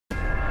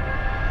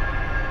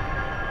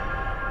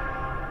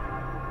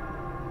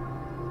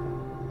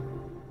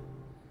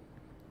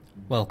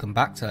Welcome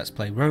back to Let's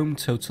Play Rome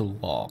Total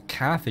War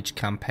Carthage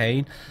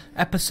campaign,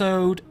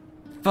 episode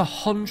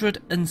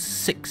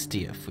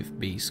 160th with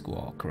B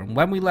Squawker. And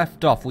when we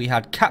left off, we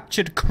had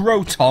captured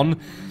Croton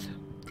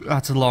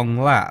at a long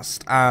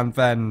last, and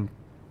then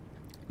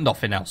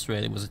nothing else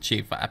really was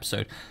achieved for that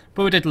episode.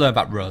 But we did learn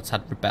that Rhodes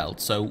had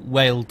rebelled, so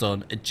well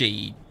done,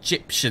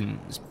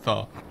 Egyptians,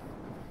 for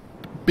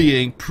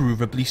being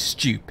provably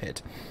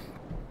stupid.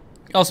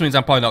 Also means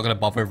I'm probably not going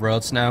to bother with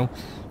Rhodes now.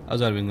 I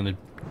was only going to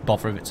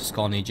bother with it to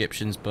scorn the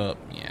Egyptians, but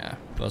yeah,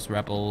 those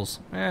rebels,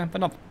 they're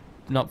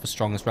not the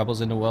strongest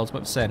rebels in the world, but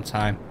at the same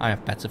time, I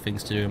have better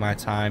things to do in my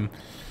time.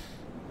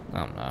 I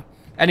don't know.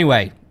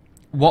 Anyway,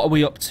 what are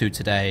we up to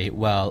today?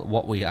 Well,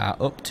 what we are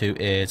up to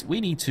is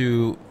we need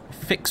to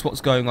fix what's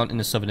going on in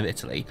the southern of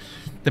Italy.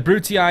 The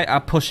Brutii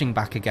are pushing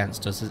back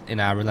against us in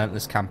our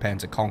relentless campaign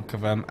to conquer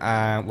them,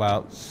 and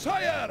well,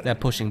 they're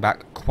pushing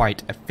back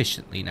quite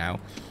efficiently now.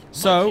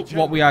 So,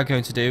 what we are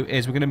going to do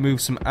is we're going to move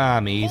some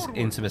armies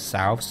into the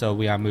south. So,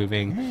 we are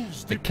moving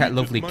the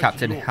lovely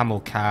Captain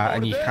Hamilcar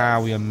and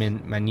Yahweh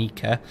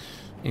Manika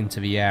into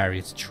the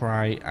area to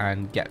try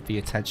and get the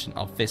attention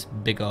of this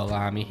big old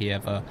army here.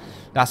 Though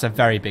that's a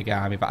very big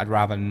army that I'd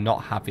rather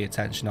not have the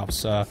attention of.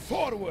 So,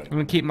 I'm going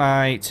to keep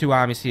my two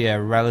armies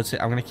here relative.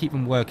 I'm going to keep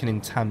them working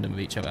in tandem with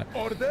each other.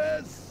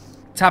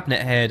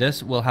 Tabnet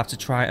Herders will have to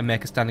try and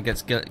make a stand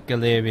against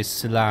Galerius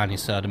Silani,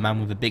 so the man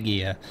with the big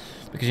ear.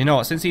 Because you know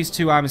what, since these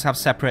two armies have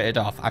separated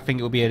off, I think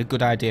it would be a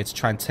good idea to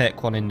try and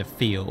take one in the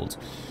field.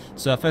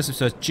 So first of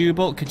all,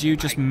 Jubal, could you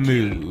just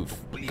move?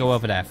 Go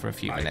over there for a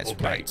few minutes,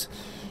 right.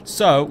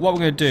 So what we're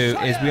going to do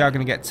is we are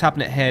going to get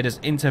Tabnet Herders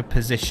into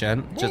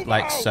position, just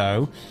like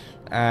so.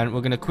 And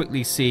we're going to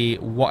quickly see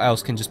what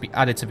else can just be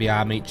added to the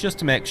army, just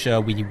to make sure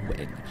we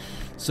win.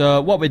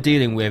 So what we're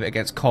dealing with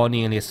against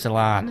Cornelius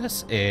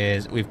Silanus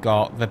is we've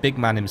got the big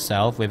man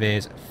himself with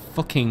his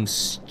fucking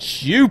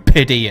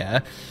stupid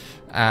ear.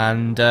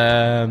 And,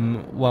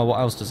 well,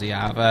 what else does he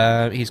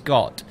have? He's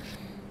got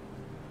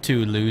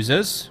two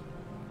losers,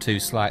 two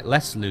slight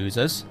less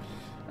losers.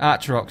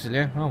 Archer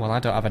Auxiliary. Oh, well, I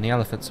don't have any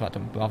elephants, so that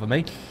doesn't bother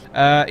me.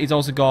 He's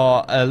also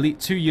got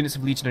 2 units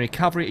of legionary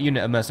cavalry, a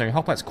unit of mercenary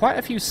hoplites, quite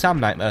a few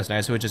Samnite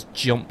mercenaries who are just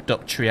jumped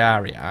up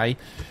Triarii.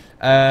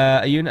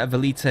 A unit of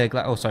elite, 3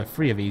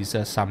 of these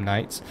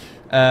Samnites.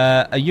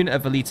 A unit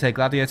of elite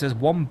gladiators,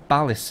 1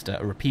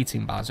 ballista, a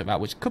repeating ballista,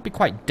 which could be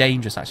quite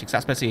dangerous actually, because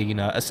that's basically, you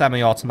know, a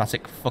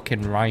semi-automatic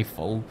fucking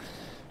rifle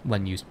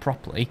when used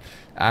properly,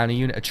 and a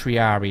unit of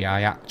Triarii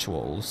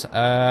actuals.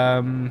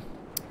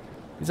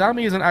 His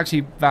army isn't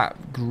actually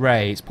that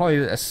great. It's probably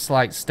a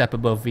slight step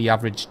above the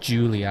average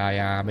Julii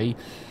army.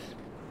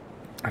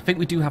 I think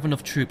we do have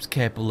enough troops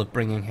capable of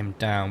bringing him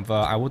down, though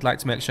I would like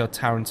to make sure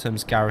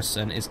Tarentum's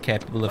garrison is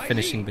capable of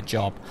finishing the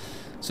job.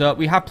 So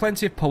we have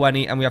plenty of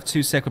Poeni, and we have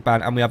 2 Sacred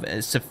Band, and we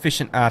have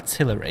sufficient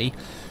artillery.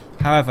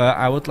 However,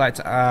 I would like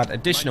to add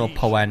additional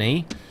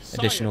Poeni,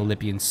 additional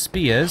Libyan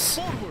spears,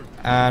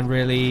 and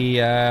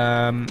really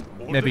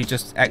maybe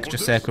just extra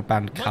Sacred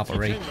Band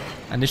cavalry.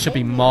 And this should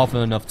be more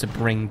than enough to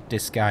bring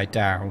this guy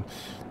down.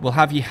 We'll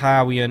have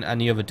Yehawian and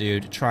the other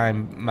dude try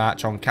and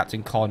march on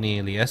Captain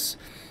Cornelius.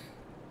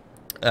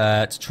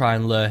 To try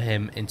and lure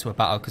him into a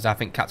battle, because I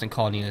think Captain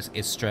Cornelius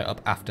is straight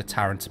up after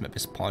Tarentum at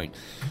this point.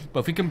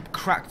 But if we can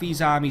crack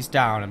these armies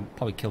down, and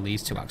probably kill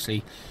these two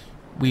actually,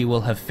 we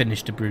will have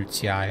finished the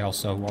Brutii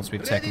also once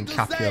we've taken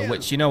Capua,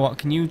 which, you know what,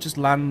 can you just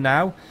land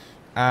now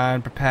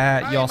and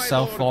prepare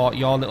yourself for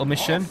your little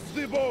mission?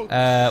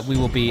 We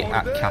will be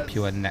at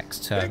Capua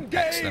next turn.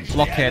 Excellent.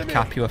 Blockade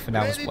Capua for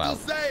now as well.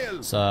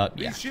 So,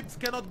 yeah.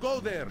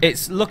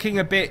 It's looking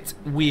a bit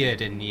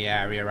weird in the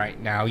area right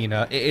now, you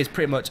know. It is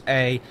pretty much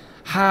a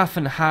half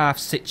and half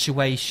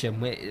situation.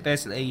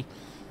 Basically,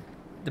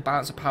 the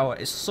balance of power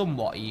is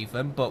somewhat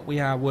even, but we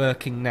are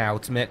working now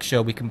to make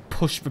sure we can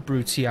push the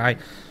Brutii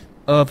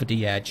over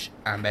the edge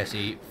and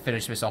basically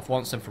finish this off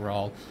once and for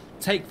all,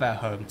 take their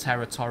home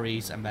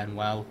territories, and then,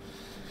 well,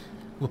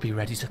 we'll be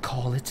ready to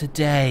call it a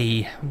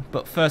day.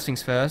 But first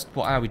things first,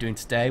 what are we doing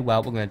today?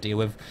 Well, we're going to deal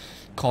with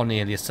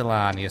Cornelius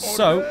Silanius.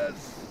 So,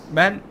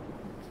 men,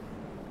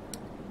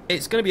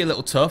 it's going to be a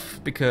little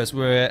tough because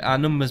our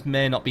numbers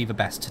may not be the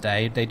best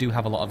today. They do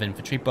have a lot of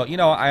infantry, but you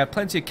know, I have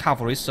plenty of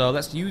cavalry, so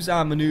let's use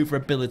our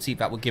maneuverability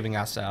that we're giving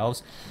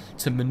ourselves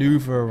to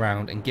maneuver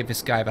around and give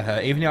this guy the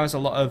hurt. Even though there's a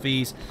lot of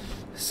these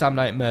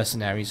Samnite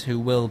mercenaries who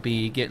will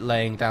be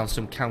laying down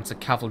some counter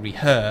cavalry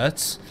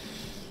hurts.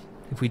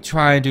 If we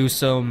try and do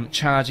some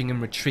charging and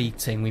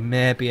retreating, we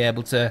may be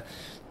able to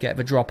get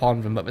the drop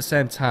on them, but at the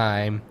same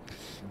time,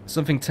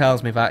 something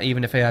tells me that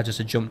even if they are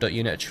just a jumped up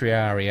unit of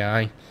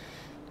Triarii,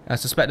 I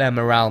suspect their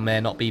morale may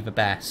not be the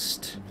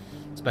best,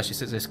 especially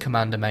since this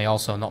commander may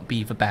also not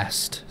be the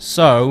best.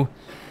 So,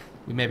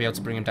 we may be able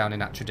to bring him down in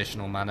that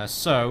traditional manner.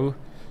 So,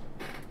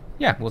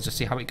 yeah, we'll just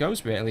see how it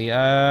goes, really.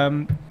 I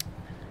mean,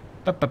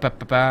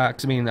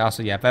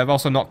 also, yeah, they're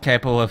also not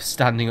capable of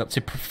standing up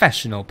to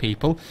professional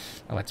people.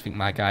 I like to think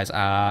my guys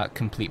are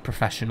complete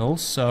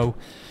professionals. So,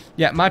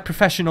 yeah, my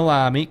professional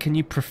army, can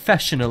you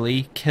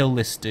professionally kill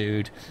this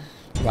dude,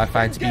 who I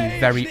find to be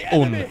very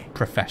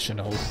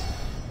unprofessional?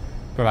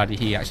 Provided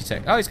he actually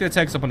takes... Oh, he's going to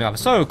take us up on the other.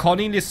 So,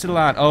 Cornelius to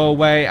land. Oh,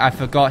 wait, I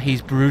forgot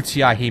he's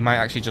Brutii. He might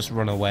actually just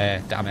run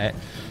away, damn it.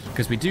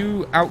 Because we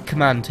do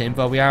outcommand him,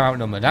 but we are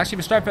outnumbered. Actually,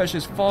 the strike version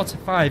is 4 to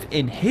 5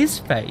 in his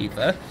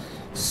favour.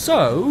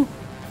 So...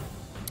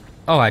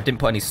 Oh, I didn't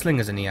put any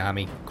slingers in the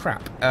army.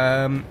 Crap.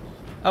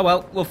 Oh,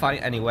 well, we'll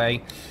fight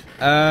anyway.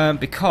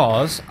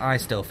 Because I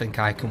still think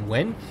I can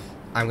win.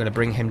 I'm going to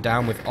bring him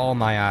down with all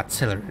my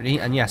artillery.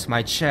 And yes,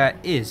 my chair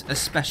is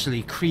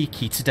especially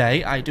creaky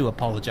today. I do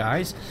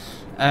apologise.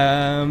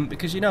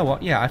 Because you know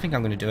what? Yeah, I think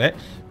I'm going to do it.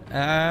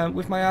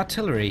 With my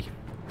artillery.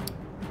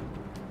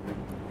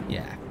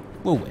 Yeah,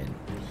 we'll win.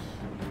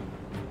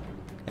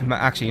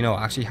 Actually, you know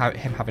what? Actually,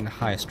 him having a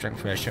higher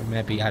strength ratio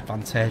may be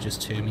advantageous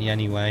to me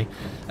anyway.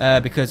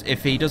 Because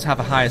if he does have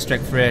a higher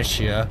strength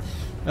ratio,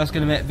 that's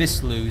going to make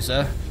this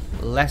loser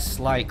less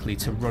likely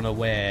to run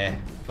away.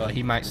 But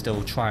he might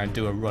still try and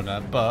do a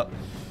runner, but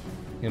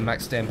he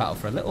might stay in battle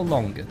for a little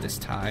longer this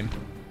time.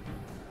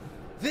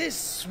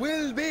 This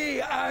will be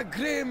a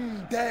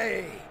grim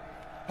day.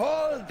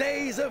 All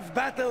days of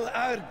battle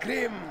are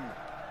grim.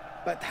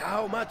 But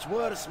how much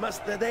worse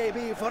must the day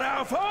be for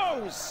our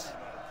foes?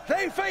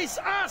 They face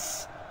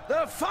us,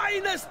 the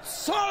finest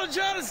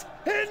soldiers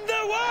in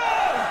the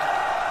world!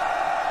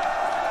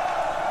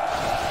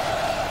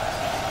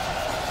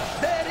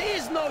 There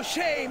is no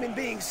shame in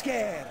being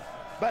scared,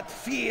 but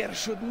fear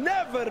should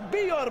never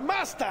be your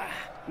master.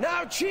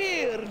 Now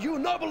cheer, you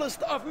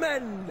noblest of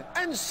men,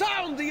 and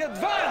sound the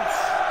advance!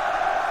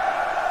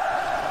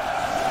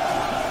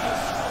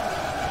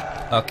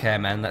 Okay,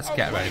 man, let's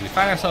get ready. We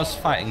find ourselves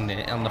fighting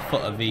on the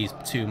foot of these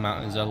two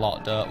mountains a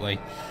lot, don't we?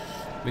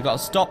 We've got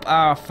to stop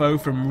our foe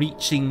from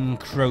reaching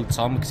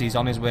Croton because he's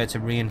on his way to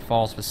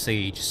reinforce the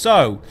siege.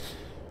 So,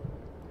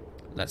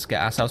 let's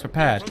get ourselves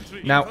prepared.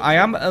 Now, I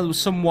am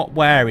somewhat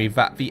wary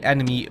that the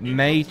enemy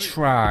may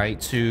try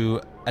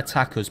to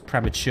attack us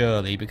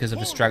prematurely because of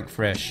the strength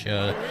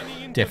ratio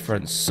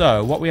difference.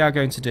 So, what we are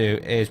going to do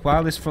is,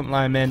 while this front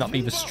line may not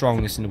be the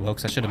strongest in the world,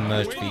 because I should have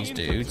merged these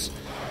dudes,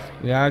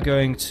 we are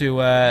going to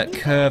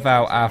curve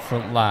out our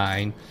front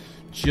line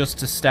just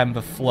to stem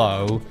the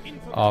flow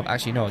of...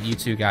 Actually, no, you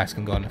two guys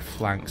can go on the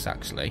flanks,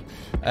 actually.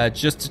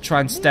 Just to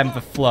try and stem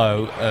the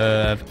flow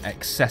of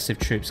excessive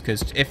troops,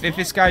 because if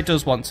this guy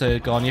does want to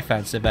go on the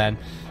offensive, then,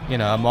 you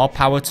know, more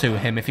power to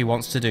him if he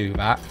wants to do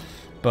that.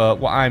 But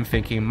what I'm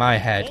thinking in my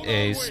head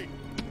is,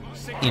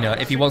 you know,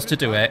 if he wants to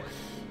do it,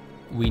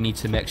 we need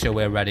to make sure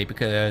we're ready,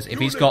 because if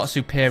he's got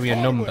superior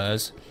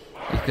numbers,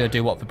 he's going to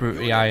do what the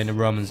Brutii and the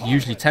Romans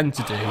usually tend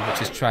to do,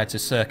 which is try to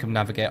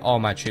circumnavigate all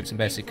my troops and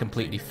basically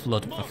completely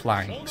flood the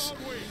flanks.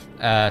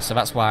 So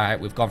that's why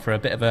we've gone for a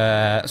bit of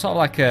a sort of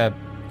like a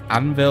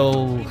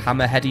anvil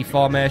hammerheady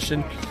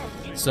formation.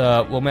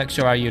 So we'll make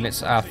sure our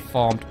units are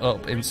formed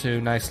up into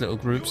nice little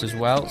groups as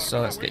well.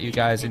 So let's get you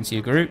guys into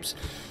your groups.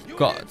 We've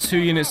got 2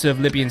 units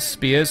of Libyan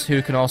spears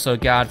who can also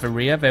guard the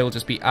rear. They will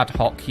just be ad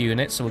hoc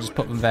units, so we'll just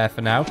put them there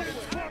for now.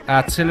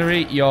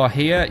 Artillery, you're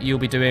here. You'll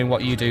be doing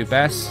what you do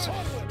best.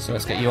 So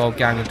let's get you all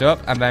ganged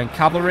up. And then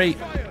cavalry,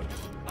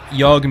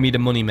 you're going to be the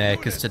money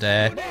makers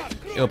today.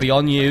 It'll be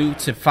on you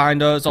to find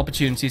those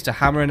opportunities to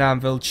hammer an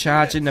anvil,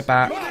 charge in the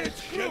back,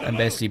 and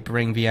basically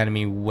bring the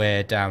enemy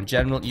way down.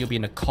 General, you'll be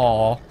in a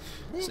core,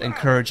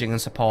 encouraging and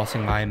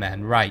supporting my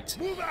men. Right.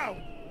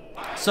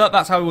 So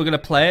that's how we're going to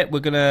play it.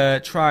 We're going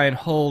to try and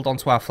hold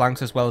onto our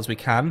flanks as well as we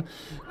can.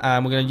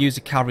 And we're going to use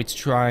the cavalry to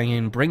try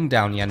and bring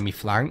down the enemy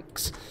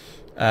flanks.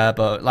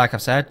 But like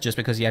I've said, just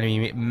because the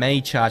enemy may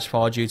charge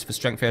forward due to the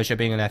strength ratio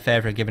being in their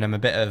favour and giving them a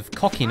bit of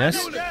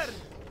cockiness,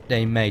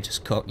 they may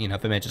just cut, you know,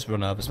 they may just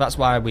run over. So that's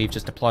why we've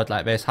just deployed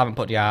like this. Haven't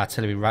put the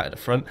artillery right at the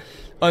front.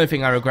 Only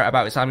thing I regret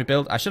about this army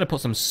build, I should have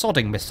put some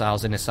sodding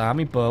missiles in this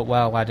army, but,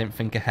 well, I didn't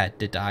think ahead,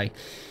 did I?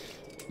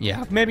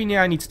 Yeah, maybe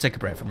I need to take a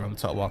break from Roman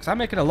Total War, because I'm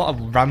making a lot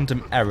of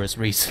random errors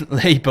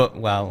recently, but,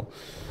 well,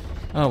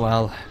 oh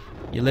well,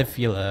 you live,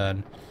 you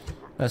learn.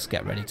 Let's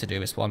get ready to do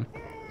this one.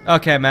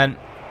 Okay, men.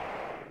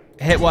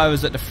 Hit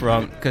whatever's at the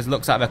front, because it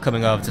looks like they're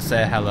coming over to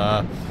say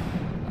hello.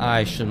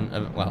 I shouldn't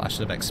have, well, I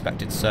should have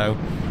expected so.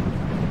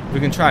 We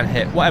can try and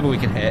hit whatever we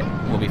can hit.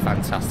 Will be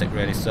fantastic,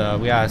 really. So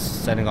we are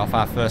sending off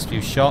our first few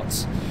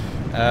shots.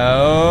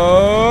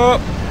 Oh,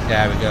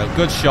 there we go.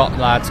 Good shot,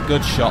 lads.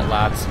 Good shot,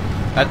 lads.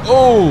 And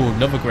oh,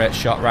 another great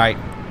shot. Right,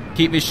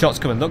 keep these shots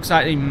coming. Looks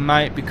like he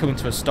might be coming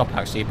to a stop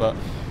actually, but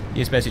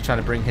he's basically trying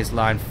to bring his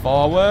line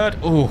forward.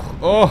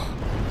 Oh,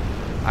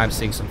 I'm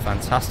seeing some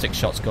fantastic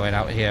shots going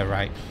out here.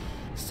 Right,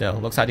 still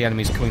looks like the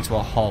enemy's coming to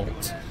a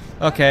halt.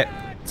 Okay,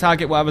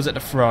 target whatever's at the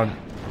front.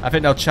 I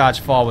think they'll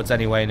charge forwards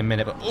anyway in a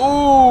minute, but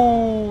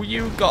oh,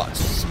 you got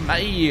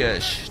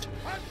smashed.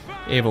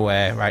 Either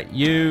way, right,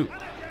 you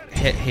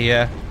hit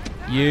here,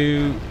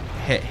 you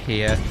hit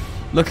here.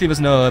 Luckily there's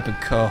no urban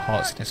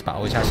cohorts in this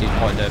battle, which actually is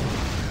probably the...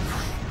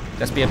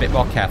 Let's be a bit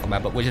more careful,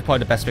 man, but which is probably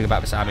the best thing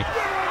about this army.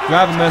 You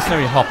have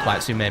mercenary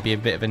hoplites who may be a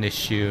bit of an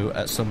issue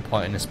at some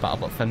point in this battle,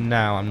 but for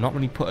now I'm not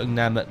really putting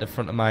them at the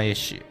front of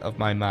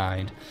my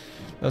mind.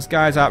 Those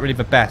guys aren't really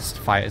the best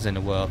fighters in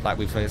the world, like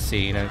we've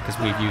seen, because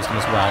we've used them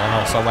as well. And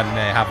also when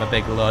they have a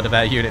big load of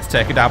their units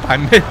taken down by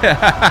me.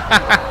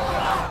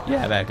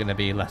 Yeah, they're going to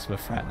be less of a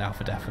threat now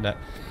for definite.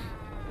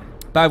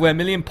 By the way,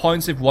 1,000,000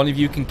 points if one of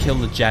you can kill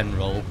the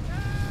general.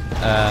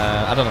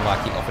 I don't know why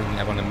I keep offering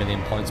everyone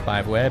 1,000,000 points,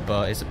 by the way,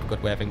 but it's a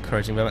good way of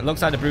encouraging them. It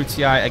looks like the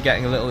Brutii are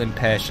getting a little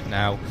impatient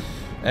now.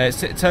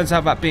 It turns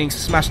out that being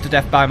smashed to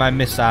death by my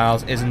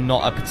missiles is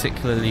not a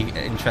particularly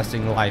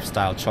interesting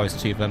lifestyle choice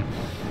to them.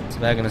 So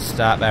they're going to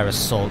start their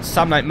assault.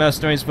 Sam Knight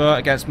mercenaries vote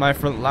against my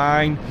front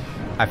line.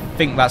 I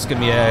think that's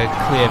going to be a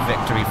clear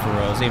victory for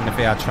us, even if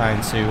they are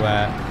trying to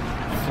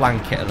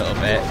flank it a little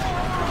bit.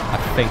 I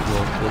think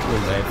we'll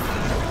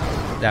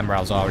live. Their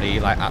morale's already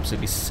like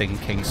absolutely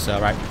sinking. So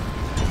right,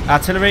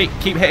 artillery,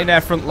 keep hitting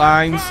their front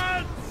lines.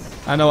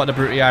 I know what the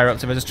Brutii are up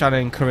to. We're just trying to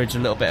encourage a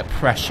little bit of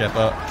pressure,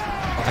 but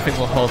I think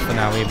we'll hold for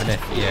now, even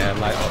if, yeah,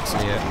 like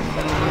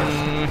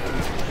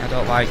I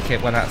don't like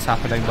it when that's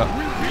happening, but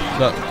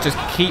look, just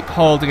keep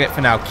holding it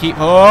for now. Keep,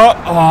 oh,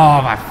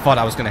 I thought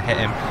I was going to hit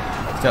him.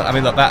 Still, I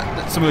mean, look,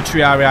 some of the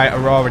Triarii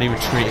are already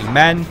retreating.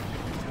 Men,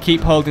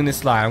 keep holding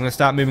this line. I'm going to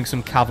start moving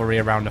some cavalry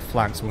around the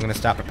flanks. We're going to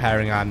start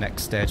preparing our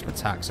next stage of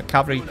attack. So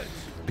cavalry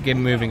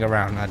begin moving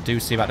around. I do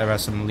see that there are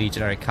some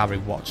legionary cavalry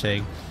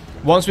watching.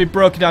 Once we've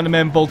broken down the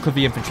main bulk of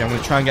the infantry, I'm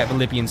going to try and get the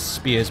Libyan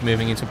spears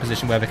moving into a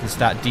position where they can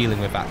start dealing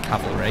with that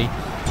cavalry.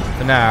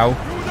 For now,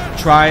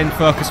 try and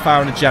focus fire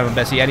on the general.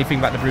 Basically,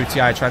 anything that the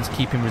Brutii are trying to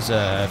keep in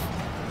reserve.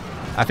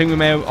 I think we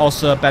may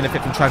also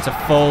benefit from trying to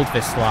fold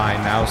this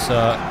line now.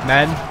 So,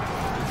 men,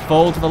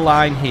 fold the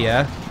line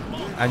here,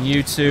 and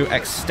you two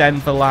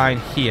extend the line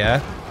here,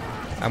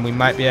 and we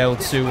might be able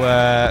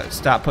to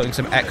start putting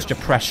some extra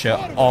pressure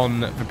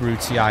on the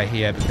Brutii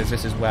here, because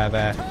this is where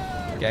they're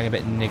getting a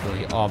bit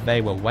niggly. Oh, they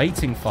were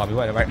waiting for me.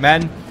 Right,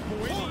 men,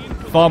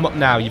 form up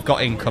now. You've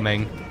got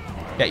incoming.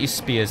 Get your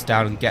spears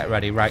down and get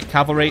ready. Right,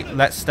 cavalry,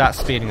 let's start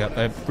speeding up.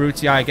 The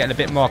Brutii are getting a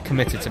bit more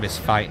committed to this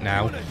fight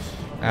now.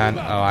 And,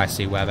 oh, I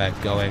see where they're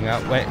going.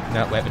 Oh, wait,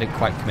 no, wait, they didn't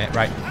quite commit.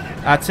 Right,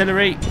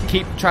 artillery,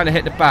 keep trying to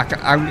hit the back.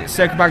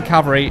 Sacred Band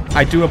Cavalry,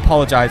 I do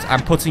apologise.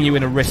 I'm putting you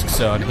in a risk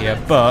zone here,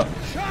 but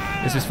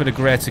this is for the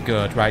greater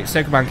good. Right,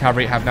 Sacred Band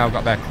Cavalry have now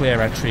got their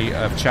clear entry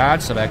of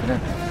charge, so they're going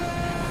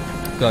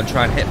to go and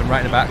try and hit them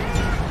right in the back.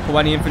 For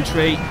any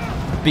infantry,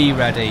 be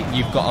ready.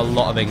 You've got a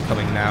lot of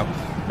incoming now.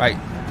 Right,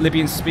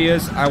 Libyan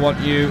spears, I want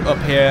you up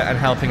here and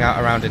helping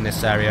out around in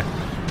this area.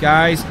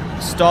 Guys,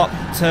 stop,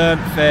 turn,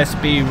 face,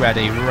 be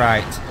ready.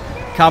 Right.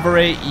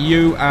 Cavalry,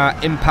 you are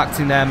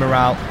impacting their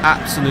morale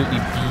absolutely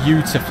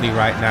beautifully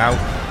right now.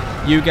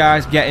 You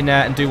guys get in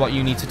there and do what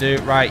you need to do.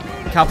 Right,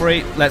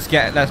 cavalry, let's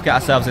get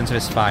ourselves into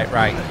this fight.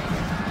 Right.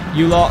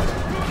 You lot,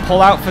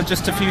 pull out for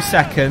just a few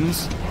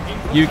seconds.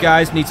 You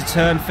guys need to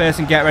turn first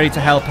and get ready to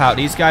help out.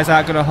 These guys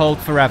aren't going to hold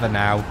forever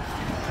now.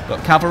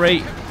 But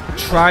cavalry,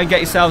 try and get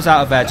yourselves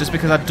out of there, just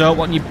because I don't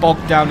want you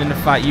bogged down in the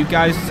fight. You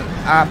guys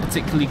aren't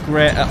particularly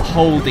great at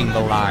holding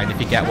the line, if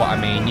you get what I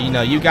mean. You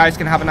know, you guys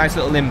can have a nice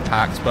little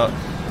impact, but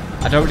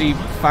I don't really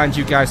find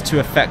you guys too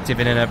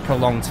effective in a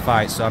prolonged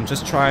fight. So I'm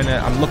just trying to,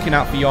 I'm looking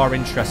out for your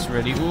interests,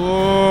 really.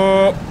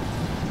 Alright,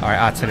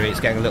 artillery,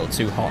 it's getting a little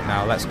too hot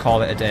now. Let's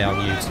call it a day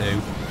on you two.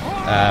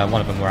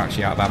 One of them were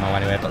actually out of ammo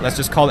anyway, but let's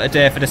just call it a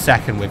day for the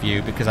second with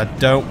you, because I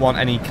don't want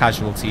any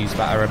casualties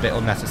that are a bit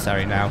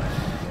unnecessary now.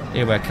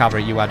 Here we are,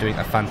 cavalry, you are doing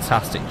a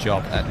fantastic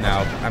job at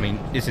now. I mean,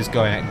 this is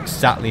going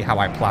exactly how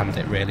I planned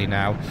it really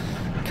now.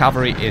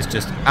 Cavalry is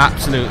just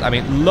absolute, I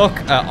mean, look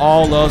at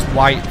all those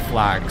white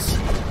flags.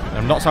 And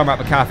I'm not talking about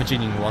the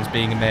Carthaginian ones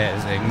being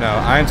amazing, no,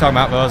 I am talking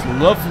about those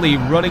lovely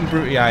running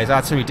Brutii eyes.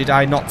 Artillery, did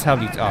I not tell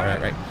you?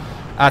 Right.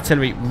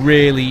 Artillery,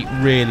 really,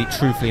 really,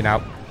 truthfully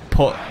now,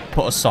 put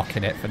a sock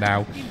in it for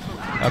now.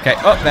 Okay,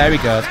 oh, there he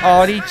goes.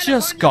 Oh, and he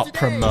just got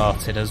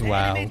promoted as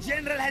well.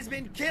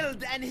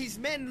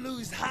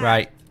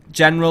 Right,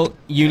 General,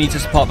 you need to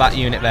support that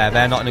unit there.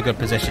 They're not in a good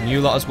position.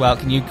 You lot as well.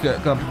 Can you go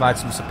and provide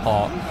some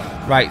support?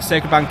 Right,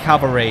 Sacred Band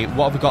Cavalry,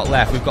 what have we got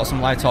left? We've got some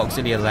light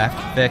auxilia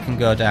left. They can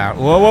go down.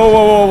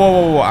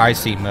 Whoa. I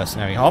see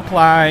mercenary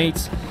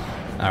hoplites.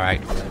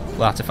 Alright,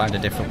 we'll have to find a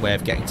different way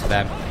of getting to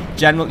them.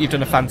 General, you've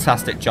done a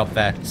fantastic job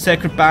there.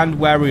 Sacred Band,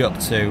 where are we up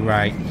to?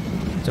 Right.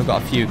 Still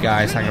got a few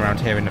guys hanging around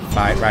here in the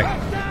fight.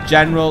 Right.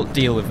 General,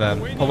 deal with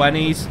them.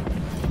 Poenis.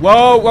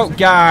 Whoa,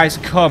 guys,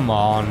 come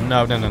on.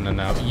 No.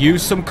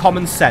 Use some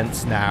common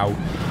sense now.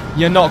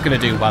 You're not going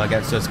to do well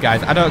against those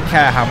guys. I don't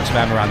care how much of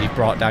ammo you've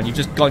brought down. You've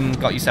just gone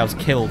and got yourselves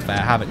killed there,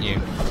 haven't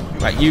you?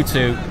 Right, you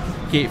two,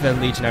 keep the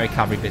legionary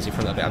cavalry busy for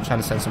a little bit. I'm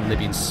trying to send some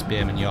Libyan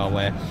spearmen your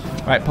way.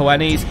 Right,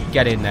 Poenis,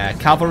 get in there.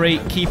 Cavalry,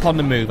 keep on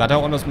the move. I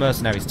don't want those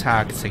mercenaries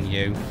targeting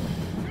you.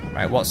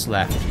 Right, what's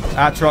left?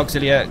 Archer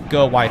Auxilia,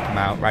 go wipe them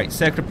out. Right,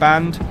 Sacred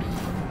Band,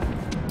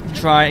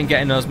 try and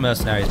get in those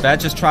mercenaries. They're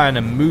just trying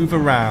to move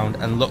around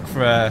and look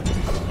for a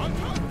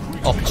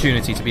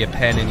opportunity to be a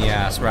pain in the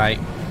ass, right?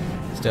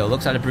 Still,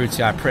 looks like the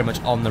Brutii are pretty much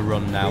on the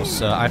run now,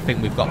 so I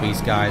think we've got these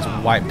guys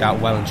wiped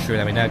out well and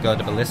truly. I mean, now go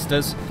to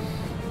ballistas.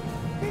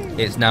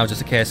 It's now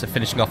just a case of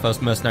finishing off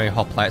those mercenary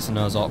hoplites and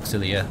those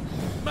auxilia.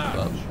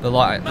 But The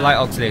light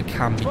auxiliary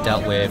can be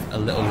dealt with a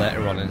little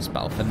later on in this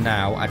battle. For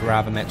now, I'd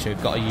rather make sure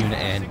we've got a unit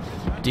in,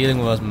 dealing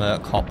with those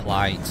Merc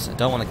hoplites. I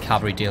don't want a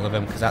cavalry deal with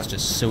them because that's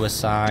just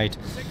suicide,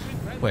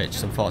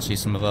 which unfortunately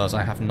some of those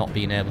I have not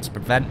been able to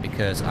prevent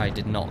because I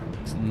did not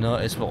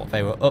notice what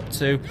they were up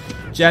to.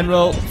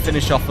 General,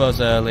 finish off those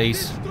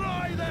earlies.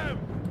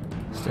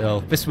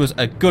 Still, this was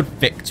a good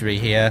victory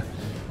here.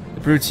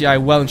 The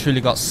Brutii well and truly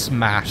got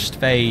smashed.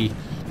 They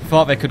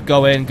thought they could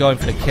go in for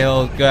the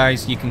kill.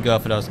 Guys, you can go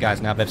for those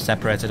guys now. They've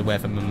separated away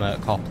from the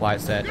Merc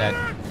hoplites.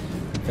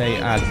 They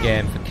are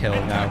game for kill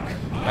now.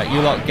 Right,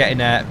 you lot get in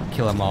there,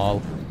 kill them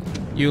all.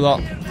 You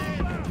lot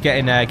get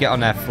in there, get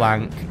on their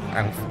flank,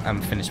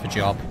 and finish the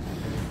job.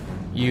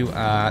 You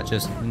are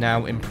just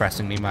now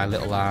impressing me, my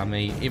little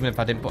army. Even if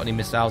I didn't put any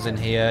missiles in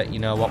here, you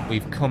know what?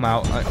 We've come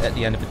out at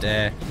the end of the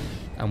day,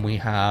 and we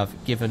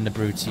have given the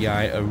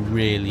Brutii a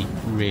really,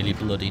 really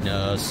bloody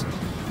nose.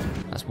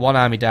 That's one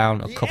army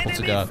down, a couple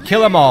to go.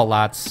 Kill them all,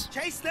 lads.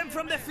 Chase them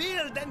from the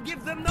field and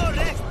give them no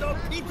rest or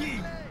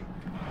pity.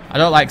 I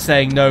don't like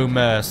saying no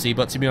mercy,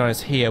 but to be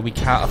honest here, we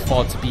can't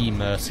afford to be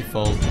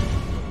merciful.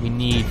 We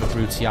need the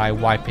Brutii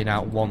wiping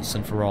out once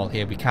and for all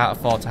here. We can't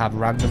afford to have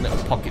random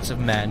little pockets of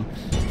men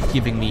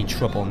giving me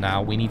trouble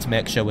now. We need to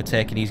make sure we're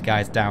taking these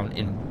guys down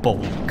in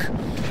bulk.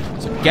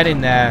 So get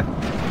in there,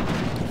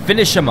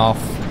 finish them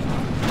off.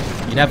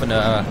 You never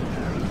know,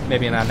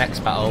 maybe in our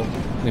next battle,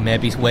 we may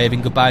be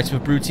waving goodbye to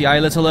the Brutii a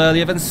little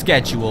earlier than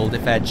scheduled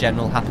if their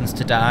general happens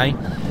to die.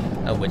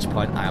 At which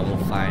point I will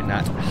find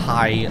that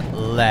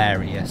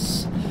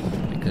hilarious.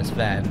 Because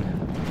then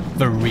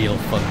the real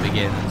fun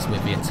begins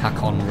with the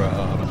attack on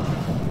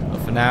Rome.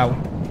 But for now,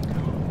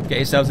 get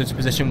yourselves into a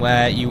position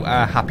where you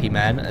are happy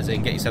men. As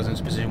in, get yourselves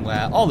into a position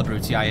where all the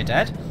Brutii are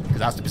dead. Because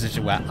that's the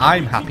position where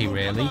I'm happy,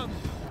 really.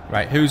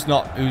 Right, who's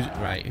not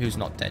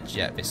dead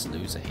yet? This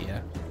loser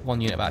here.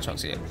 One unit of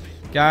Archocks here.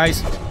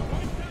 Guys,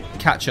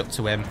 catch up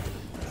to him.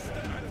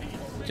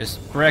 Just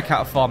break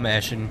out of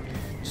formation.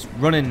 Just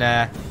run in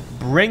there.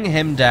 Bring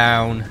him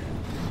down.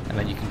 And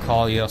then you can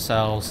call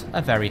yourselves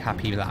a very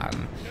happy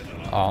lamb.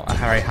 Or a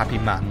very happy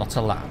man, not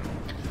a lamb.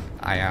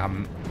 I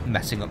am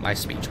messing up my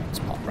speech on the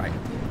spot, right?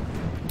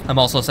 I'm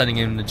also sending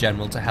in the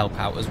general to help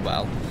out as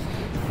well.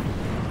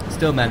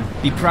 Still, men,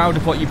 be proud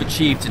of what you've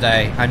achieved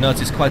today. I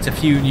noticed quite a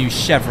few new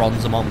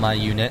chevrons among my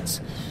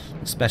units,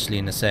 especially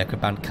in the Sacred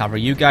Band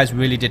Cavalry. You guys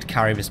really did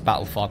carry this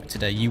battle for me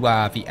today. You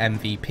are the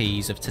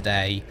MVPs of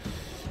today.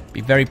 Be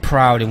very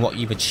proud in what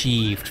you've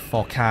achieved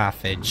for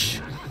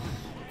Carthage.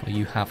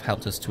 You have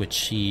helped us to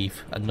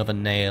achieve another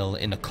nail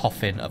in the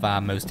coffin of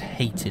our most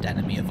hated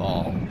enemy of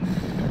all.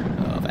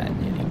 Oh, they're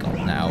nearly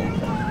gone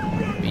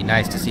now. Be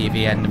nice to see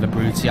the end of the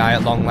Brutii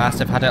at long last.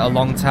 I've had it a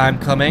long time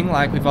coming,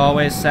 like we've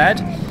always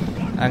said.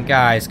 And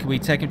guys, can we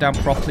take him down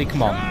properly?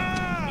 Come on.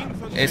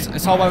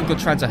 It's all well and good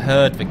trying to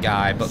herd the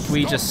guy, but can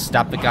we just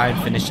stab the guy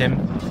and finish him?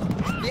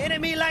 The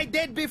enemy lie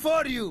dead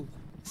before you.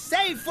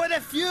 Save for the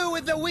few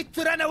with the wit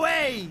to run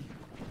away.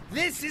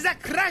 This is a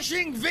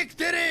crushing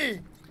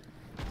victory.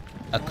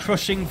 A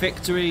crushing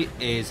victory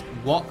is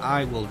what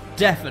I will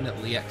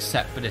definitely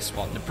accept for this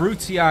one. The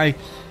Brutii,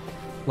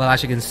 well,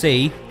 as you can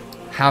see,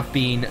 have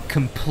been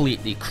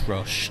completely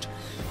crushed.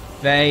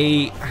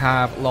 They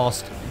have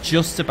lost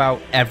just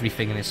about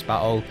everything in this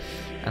battle,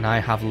 and I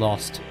have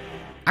lost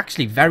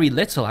actually very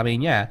little. I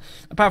mean, yeah,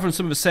 apart from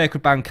some of the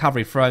Sacred Band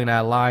Cavalry throwing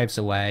their lives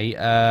away,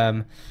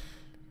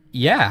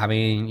 yeah, I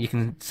mean, you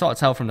can sort of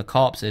tell from the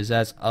corpses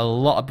there's a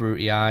lot of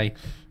Brutii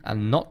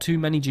and not too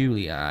many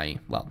Julii.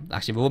 Well,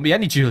 actually, there won't be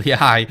any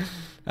Julii.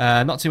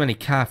 Not too many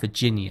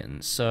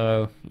Carthaginians.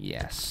 So,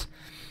 yes,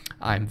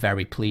 I'm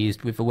very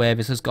pleased with the way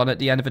this has gone at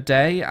the end of the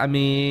day. I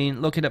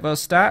mean, looking at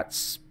those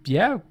stats,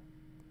 yeah,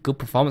 good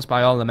performance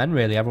by all the men,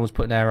 really. Everyone's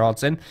putting their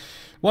odds in.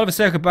 One of the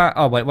Sacred Band...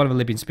 Oh, wait, one of the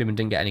Libyan Spearmen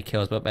didn't get any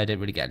kills, but they didn't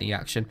really get any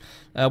action.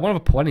 One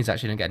of the Pawanis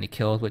actually didn't get any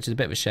kills, which is a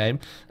bit of a shame.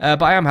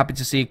 But I am happy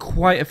to see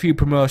quite a few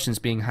promotions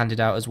being handed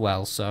out as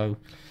well, so...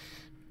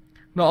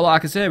 Not a lot I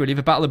can say, really.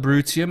 The Battle of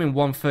Brutium in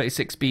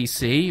 136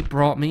 BC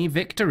brought me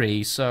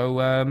victory,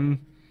 so...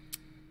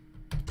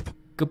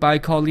 Goodbye,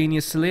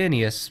 Cornelius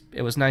Silenius.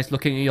 It was nice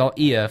looking at your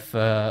ear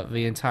for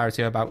the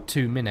entirety of about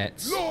 2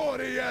 minutes.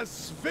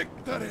 Glorious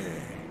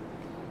victory!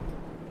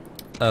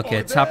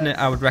 Okay, Tabnet,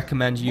 I would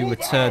recommend you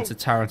return to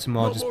Tarentum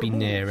or just be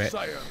near it.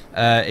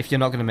 If you're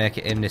not going to make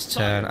it in this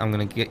turn, I'm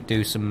going to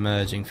do some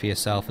merging for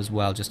yourself as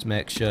well, just to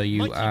make sure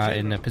you are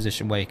in a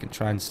position where you can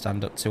try and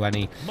stand up to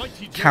any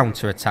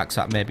counter-attacks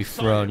that may be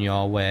thrown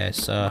your way.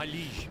 So,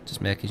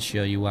 just making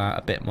sure you are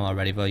a bit more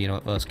ready, though. You know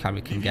what, those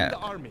cavalry can get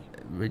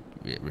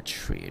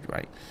retreated,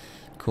 right?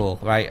 Cool,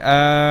 right,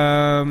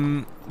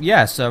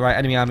 yeah, so, right,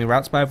 enemy army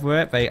routes, by the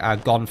way, they are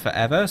gone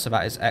forever, so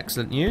that is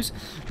excellent news.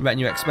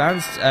 Retinue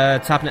expands,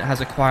 Tabnet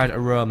has acquired a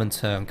Roman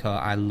turncoat,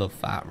 I love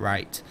that,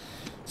 right.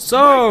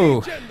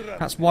 So,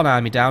 that's one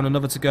army down,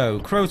 another to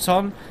go.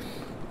 Croton,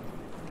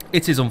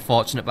 it is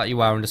unfortunate that you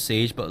are under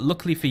siege, but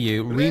luckily for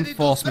you,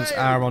 reinforcements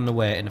are on the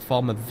way in the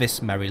form of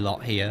this merry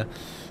lot here.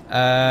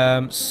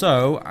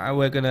 So,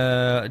 we're going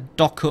to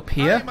dock up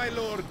here.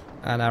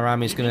 And our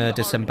army's going to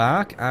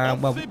disembark.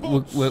 And, well,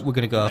 we're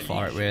going to go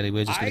for it, really.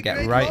 We're just going to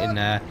get right in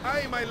there.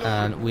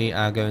 And we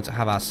are going to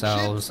have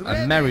ourselves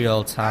a merry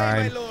old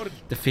time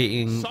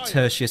defeating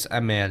Tertius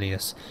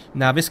Aemilius.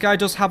 Now, this guy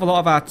does have a lot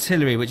of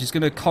artillery, which is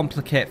going to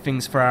complicate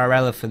things for our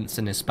elephants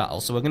in this battle.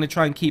 So we're going to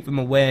try and keep them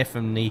away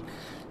from the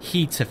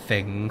heat of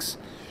things.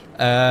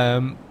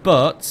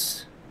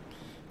 But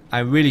I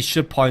really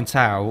should point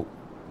out...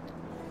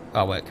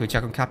 Oh, wait, can we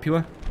check on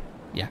Capua?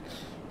 Yeah.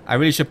 I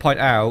really should point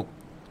out,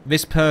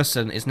 this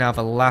person is now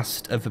the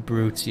last of the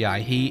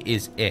Brutii. He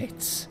is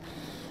it.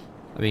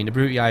 I mean, the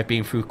Brutii have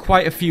been through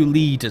quite a few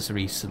leaders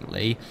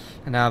recently,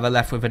 and now they're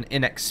left with an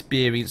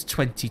inexperienced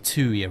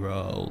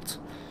 22-year-old.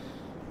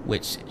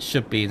 Which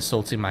should be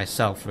insulting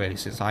myself, really,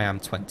 since I am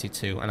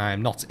 22, and I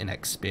am not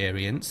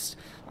inexperienced.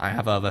 I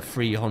have over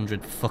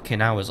 300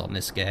 fucking hours on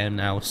this game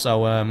now,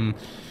 so,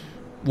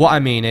 what I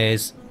mean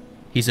is,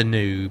 he's a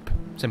noob.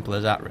 Simple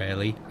as that,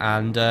 really.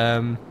 And,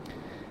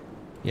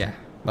 yeah.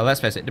 Well,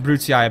 let's face it, the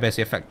Brutii are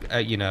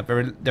basically, you know,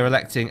 they're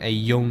electing a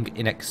young,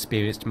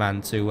 inexperienced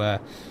man to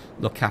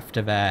look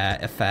after their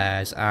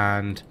affairs,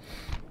 and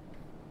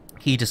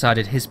he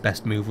decided his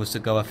best move was to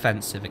go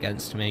offensive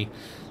against me.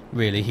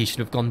 Really, he should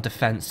have gone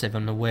defensive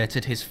and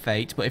awaited his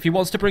fate, but if he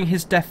wants to bring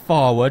his death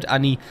forward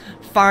and the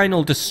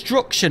final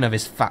destruction of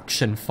his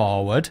faction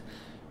forward,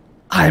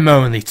 I'm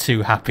only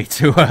too happy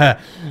to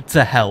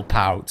help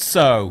out.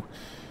 So,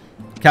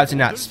 Captain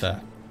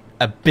Atzfer,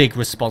 a big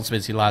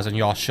responsibility lies on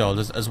your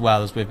shoulders, as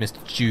well as with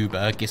Mr.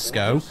 Juba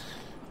Gisco.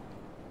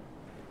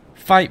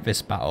 Fight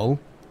this battle.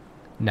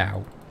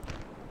 Now,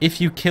 if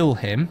you kill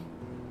him,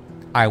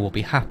 I will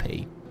be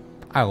happy.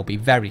 I will be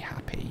very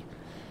happy.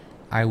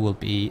 I will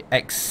be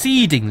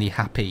exceedingly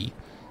happy,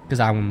 because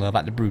I will know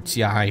that the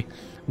Brutii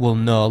will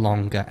no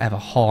longer ever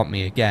haunt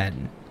me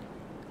again.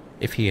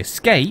 If he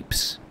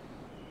escapes,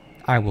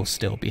 I will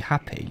still be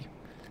happy,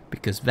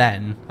 because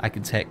then I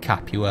can take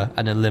Capua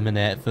and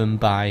eliminate them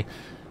by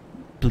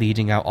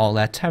bleeding out all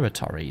their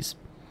territories.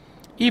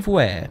 Either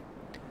way,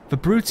 the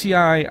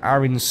Brutii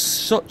are in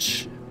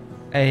such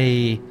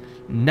a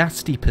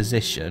nasty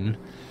position.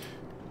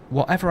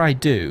 Whatever I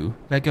do,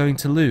 they're going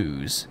to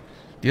lose.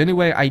 The only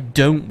way I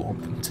don't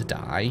want them to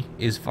die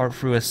is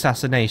through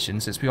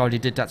assassination, since we already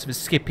did that to the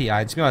Scipii,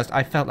 and to be honest,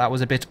 I felt that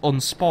was a bit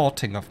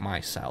unsporting of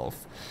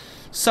myself.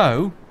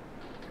 So,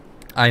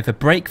 either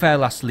break their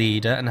last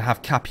leader and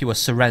have Capua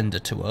surrender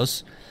to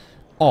us,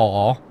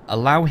 or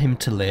allow him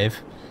to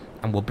live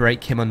and we'll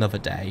break him another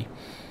day.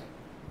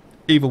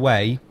 Either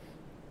way,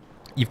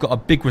 you've got a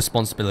big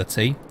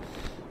responsibility.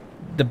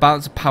 The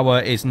balance of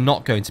power is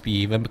not going to be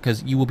even,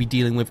 because you will be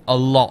dealing with a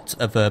lot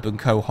of urban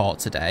cohort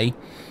today.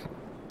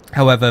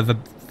 However, the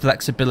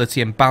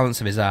flexibility and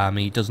balance of his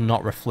army does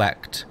not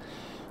reflect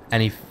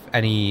any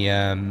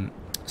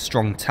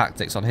strong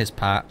tactics on his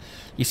part.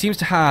 He seems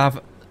to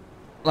have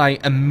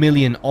like 1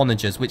 million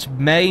onagers, which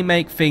may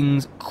make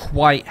things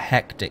quite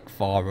hectic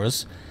for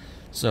us.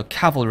 So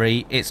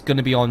cavalry, it's going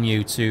to be on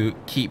you to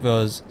keep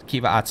the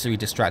artillery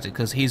distracted,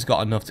 because he's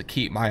got enough to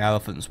keep my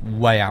elephants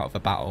way out of the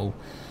battle.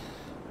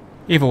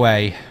 Either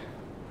way,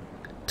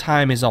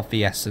 time is of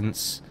the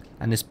essence,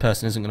 and this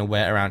person isn't going to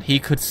wait around. He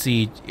could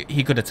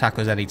attack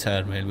us any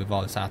turn, really, with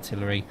all this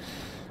artillery.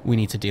 We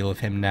need to deal with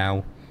him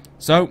now.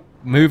 So,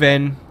 move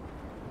in,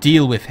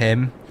 deal with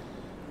him,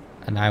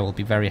 and I will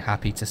be very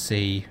happy to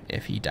see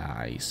if he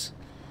dies.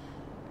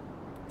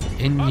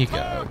 In you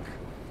go.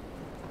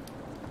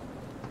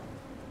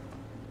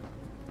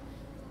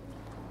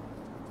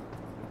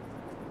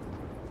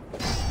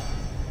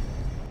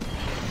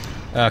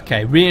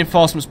 Okay,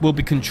 reinforcements will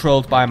be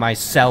controlled by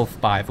myself,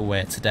 by the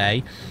way,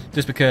 today.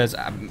 Just because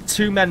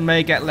 2 men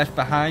may get left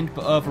behind,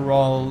 but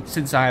overall,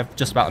 since I have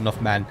just about enough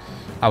men,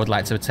 I would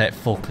like to take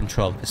full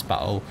control of this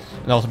battle.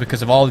 And also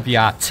because of all of the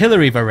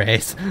artillery there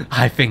is,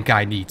 I think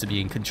I need to be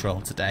in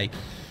control today.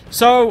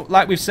 So,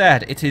 like we've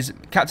said, it is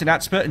Captain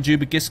Atzfer and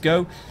Juba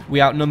Gisco.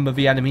 We outnumber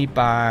the enemy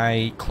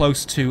by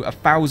close to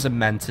 1,000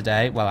 men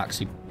today. Well,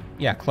 actually,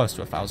 yeah, close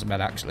to 1,000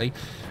 men, actually.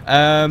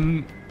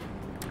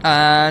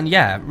 And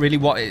yeah, really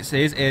what it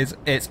is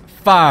it's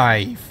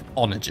 5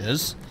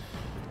 onagers,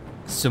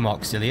 some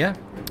auxilia,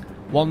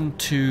 1,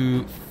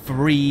 2,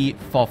 3,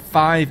 4,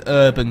 5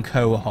 urban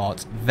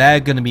cohorts. They're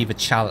going to be the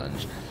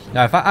challenge.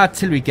 Now, if our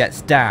artillery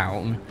gets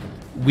down,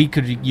 we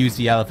could use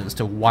the elephants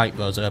to wipe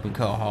those urban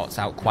cohorts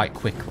out quite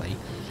quickly.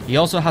 He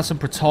also has some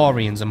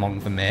Praetorians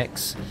among the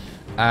mix,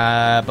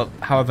 but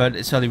however,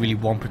 it's only really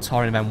 1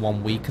 Praetorian and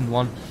 1 weakened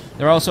one.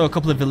 There are also a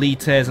couple of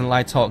Velites and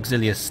light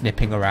auxiliaries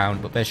snipping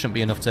around, but they shouldn't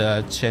be enough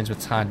to change the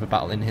tide of the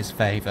battle in his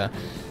favour.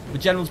 The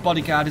general's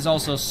bodyguard is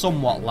also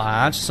somewhat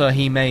large, so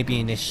he may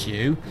be an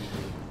issue.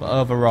 But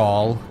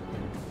overall,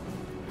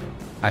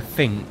 I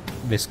think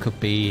this could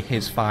be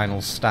his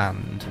final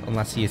stand,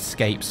 unless he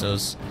escapes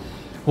us.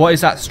 What is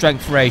that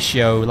strength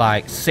ratio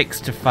like? 6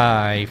 to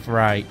 5,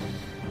 right.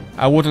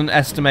 I wouldn't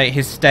estimate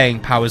his staying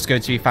power is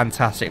going to be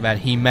fantastic then.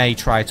 He may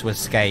try to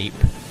escape.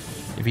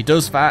 If he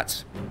does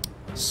that,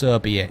 so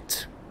be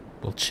it.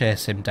 We'll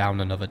chase him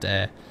down another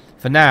day.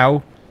 For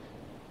now,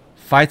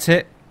 fight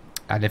it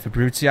And if a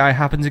Brutii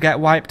happen to get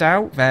wiped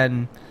out,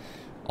 then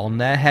on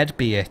their head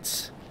be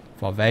it.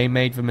 For they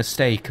made the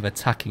mistake of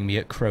attacking me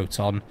at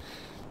Croton.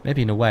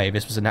 Maybe in a way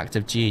this was an act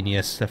of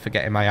genius for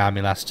forgetting my army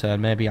last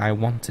turn. Maybe I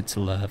wanted to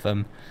lure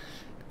them.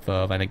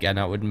 Though then again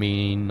that would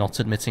mean not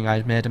admitting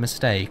I'd made a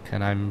mistake.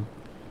 And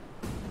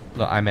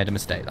look, I made a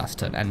mistake last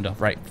turn. End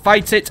of. Right,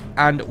 fight it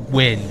and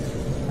win.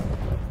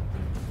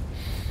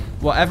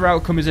 Whatever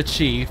outcome is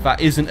achieved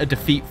that isn't a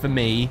defeat for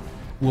me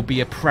will be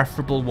a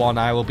preferable one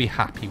I will be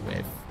happy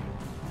with.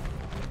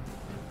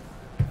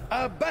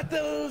 A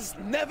battle's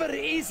never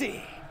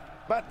easy,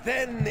 but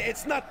then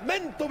it's not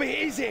meant to be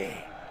easy.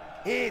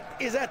 It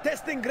is a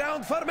testing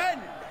ground for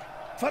men,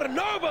 for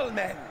noble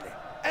men,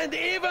 and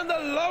even the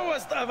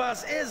lowest of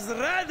us is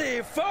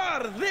ready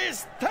for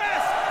this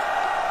test.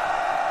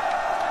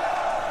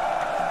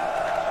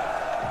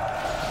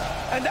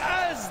 And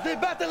as the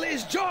battle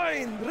is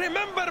joined,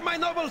 remember, my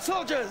noble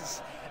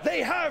soldiers,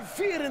 they have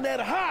fear in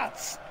their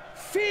hearts,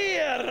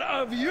 fear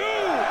of you.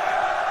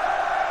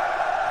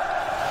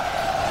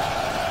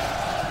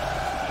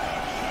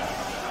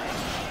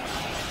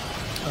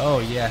 Oh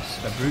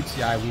yes, the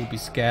Brutii will be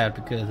scared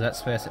because,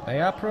 let's face it,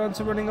 they are prone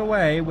to running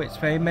away, which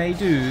they may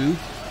do.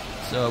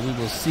 So we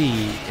will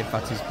see if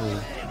that is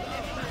the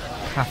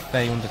path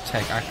they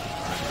undertake. Or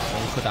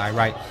could I?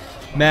 Right.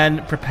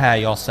 Men, prepare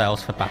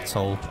yourselves for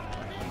battle.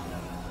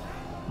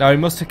 Now we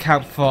must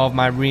account for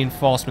my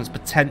reinforcements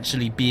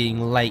potentially being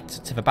late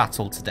to the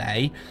battle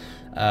today.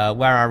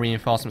 Where our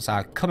reinforcements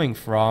are coming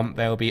from,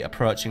 they will be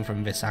approaching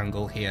from this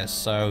angle here.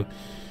 So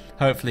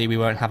hopefully we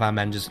won't have our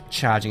men just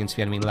charging into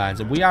the enemy lines.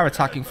 And we are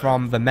attacking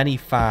from the many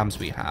farms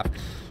we have.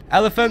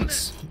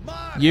 Elephants,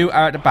 you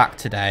are at the back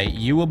today.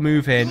 You will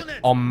move in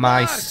on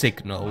my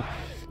signal.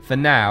 For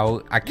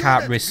now, I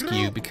can't risk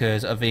you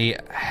because of the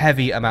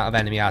heavy amount of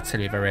enemy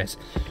artillery there is.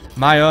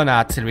 My own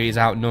artillery is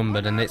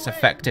outnumbered and its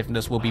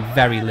effectiveness will be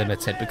very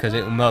limited because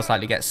it will most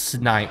likely get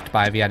sniped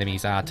by the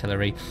enemy's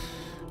artillery.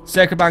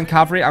 Sacred Band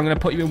Cavalry, I'm going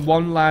to put you in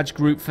one large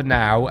group for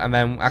now, and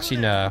then,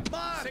 actually no.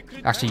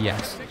 Actually,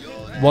 yes.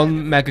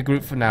 One mega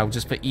group for now,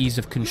 just for ease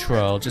of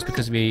control, just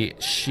because of the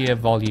sheer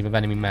volume of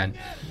enemy men.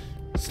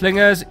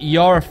 Slingers,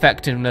 your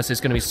effectiveness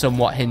is going to be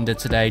somewhat hindered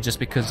today, just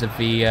because of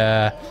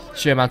the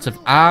sheer amount of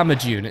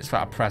armoured units that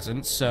are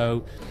present,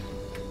 so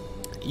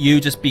you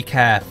just be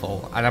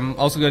careful. And I'm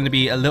also going to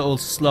be a little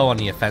slow on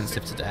the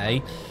offensive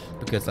today,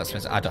 because let's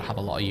face it, I don't have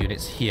a lot of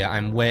units here.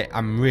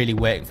 I'm really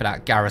waiting for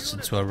that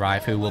garrison to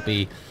arrive, who will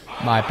be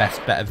my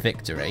best bet of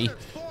victory.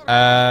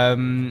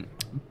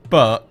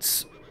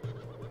 But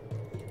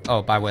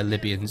oh, by the way,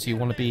 Libyans, you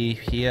want to be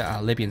here?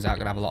 Libyans aren't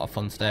going to have a lot of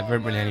fun today. There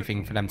isn't really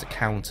anything for them to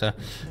counter.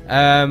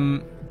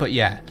 But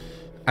yeah,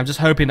 I'm just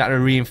hoping that the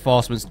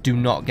reinforcements do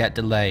not get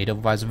delayed.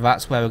 Otherwise,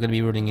 that's where we're going to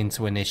be running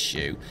into an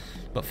issue.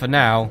 But for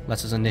now,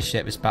 let us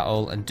initiate this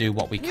battle and do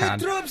what we can.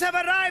 New troops have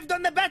arrived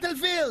on the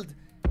battlefield.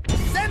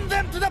 Send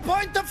them to the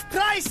point of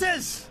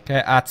crisis.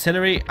 Okay,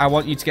 artillery, I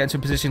want you to get into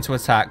a position to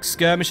attack.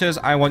 Skirmishers,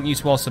 I want you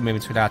to also move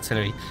into an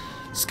artillery.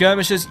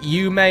 Skirmishers,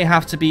 you may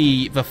have to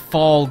be the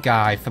fall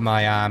guy for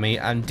my army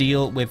and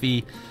deal with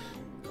the,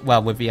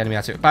 well, with the enemy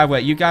artillery. By the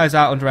way, you guys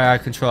are under AI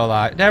control.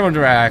 They're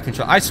under AI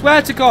control. I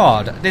swear to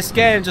God, this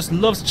game just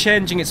loves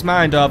changing its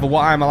mind over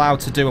what I'm allowed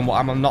to do and what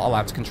I'm not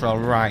allowed to control.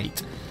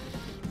 Right.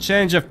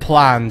 Change of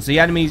plans. The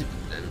enemy,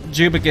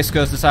 Juba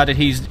Gisco's decided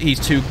he's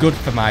too good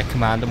for my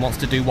command and wants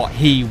to do what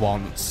he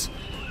wants.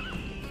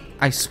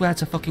 I swear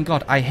to fucking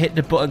God, I hit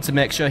the button to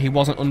make sure he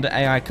wasn't under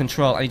AI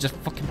control and he just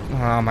fucking,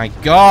 oh my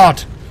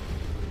God.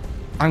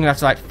 I'm going to have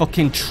to like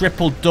fucking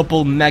triple,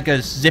 double, mega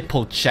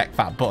zipple check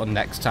that button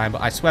next time.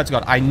 But I swear to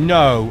God, I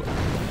know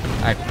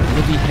I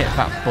bloody hit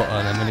that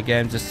button and then the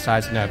game just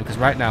decides no. Because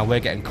right now we're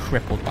getting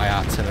crippled by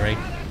artillery.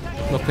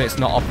 Luckily it's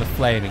not of the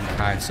flaming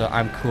kind, so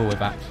I'm cool with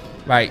that.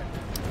 Right,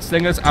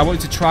 Slingers, I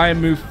want you to try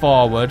and move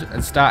forward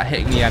and start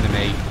hitting the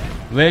enemy.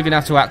 We're going to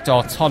have to act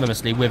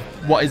autonomously with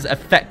what is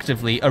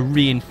effectively a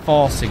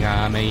reinforcing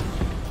army.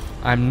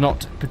 I'm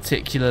not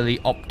particularly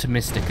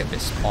optimistic at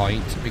this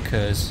point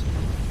because,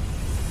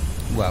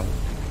 well,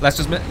 let's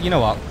just, you know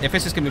what, if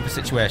this is going to be the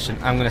situation,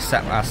 I'm going to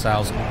set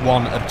ourselves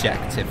one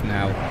objective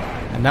now,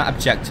 and that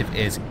objective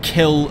is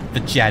kill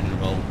the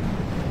general.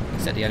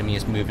 Instead, the enemy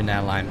is moving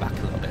their line back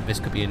a little bit. This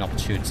could be an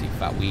opportunity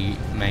that we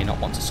may not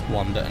want to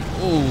squander, and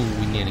oh,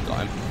 we nearly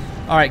got him.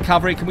 Alright,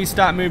 cavalry, can we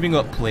start moving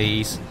up,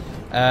 please?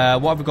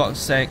 What have we got to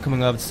say,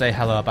 coming over to say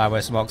hello, by the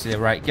way, some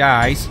auxiliary. Right,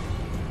 guys,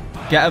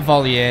 get a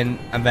volley in,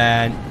 and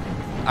then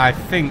I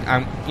think,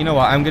 you know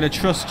what, I'm going to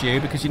trust you,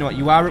 because you know what,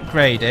 you are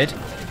upgraded.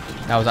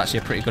 That was actually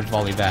a pretty good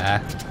volley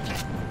there.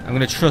 I'm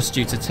going to trust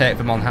you to take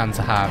them on hand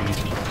to hand.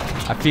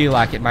 I feel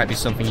like it might be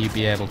something you'd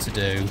be able to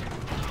do.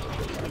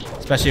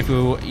 Especially if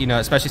we, you know,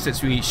 especially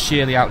since we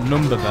sheerly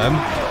outnumber them,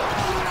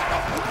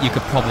 you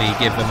could probably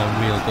give them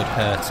a real good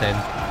hurting.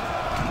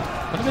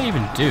 What do they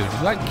even do? Do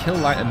they like kill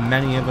like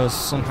many of us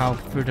somehow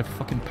through the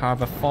fucking power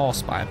of a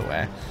force, by the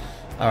way?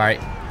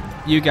 Alright,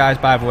 you guys,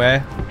 by the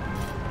way,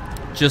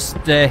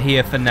 just stay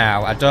here for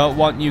now. I don't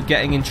want you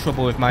getting in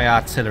trouble with my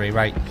artillery,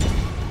 right?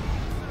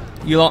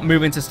 You lot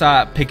moving to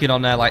start picking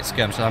on their light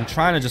skirmishers. I'm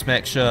trying to just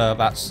make sure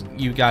that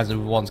you guys are the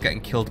ones getting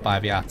killed by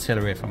the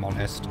artillery, if I'm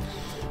honest.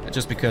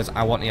 Just because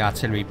I want the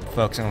artillery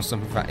focusing on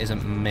something that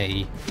isn't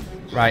me.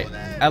 Right,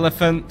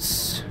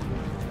 elephants.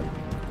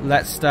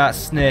 Let's start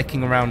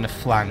snaking around the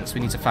flanks.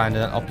 We need to find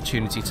an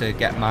opportunity to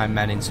get my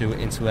men into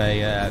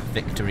a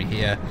victory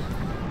here.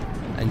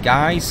 And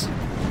guys,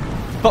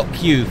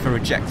 fuck you for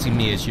rejecting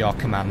me as your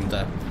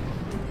commander.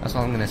 That's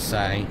all I'm going to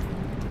say.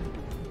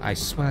 I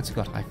swear to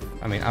God,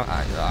 I'm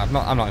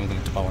not even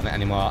going to dwell on it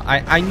anymore.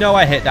 I know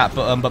I hit that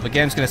button, but the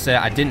game's going to say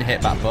I didn't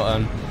hit that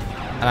button.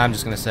 And I'm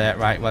just going to say,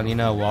 right, well, you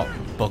know what?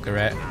 Bugger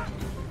it.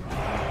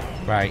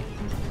 Right.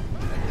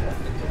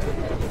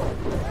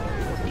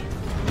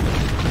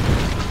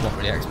 Not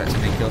really expecting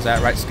any kills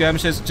out. Right,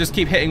 skirmishers, just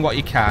keep hitting what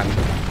you can.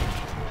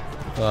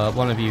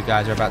 One of you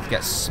guys are about to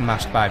get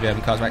smashed by the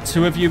urban cars. Right,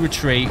 2 of you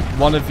retreat.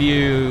 1 of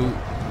you,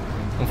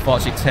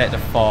 unfortunately, take the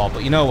fall.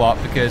 But you know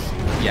what? Because,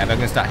 yeah, they're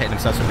going to start hitting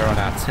themselves with their own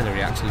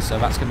artillery, actually. So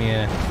that's going to be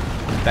a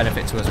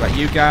benefit to us. Right,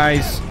 you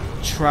guys,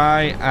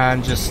 try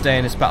and just stay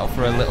in this battle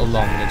for a little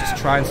longer. Just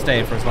try and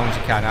stay for as long as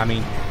you can. I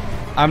mean,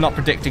 I'm not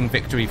predicting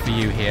victory for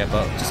you here,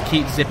 but just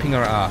keep zipping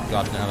around. Oh,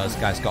 God, no, those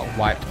guys got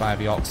wiped by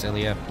the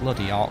auxiliary.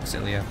 Bloody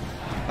auxiliary.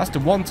 That's the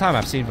one time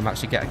I've seen them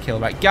actually get a kill.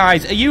 Right,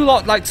 guys, are you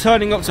lot, like,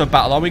 turning up to a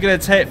battle? Are we going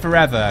to take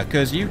forever?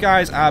 Because you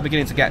guys are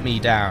beginning to get me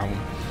down.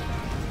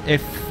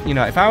 If, you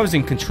know, if I was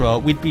in control,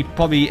 we'd be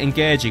probably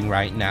engaging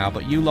right now,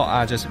 but you lot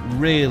are just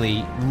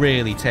really,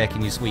 really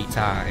taking your sweet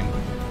time.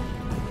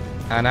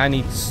 And I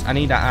need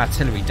that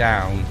artillery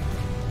down.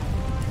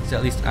 So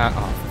at least,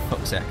 oh, for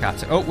fuck's sake,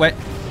 oh, wait.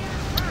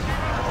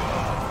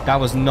 That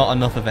was not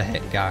enough of a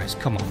hit, guys.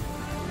 Come on.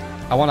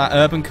 I want that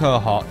urban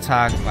cohort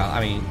tag. Well,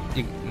 I mean,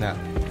 no.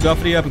 Go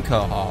for the urban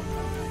cohort.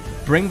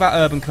 Bring that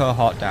urban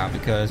cohort down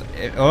because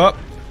oh,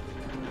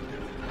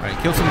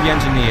 right, kill some of the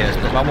engineers,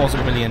 but that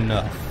wasn't really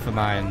enough for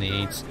my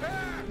needs.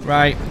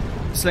 Right,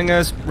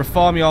 slingers,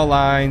 reform your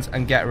lines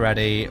and get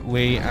ready.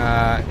 We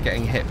are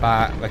getting hit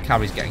by the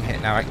cavalry's getting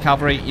hit now. Right,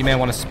 cavalry, you may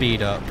want to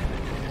speed up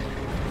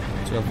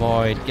to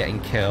avoid getting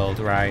killed.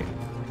 Right,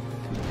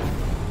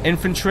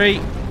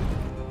 infantry.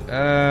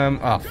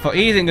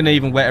 He isn't going to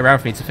even wait around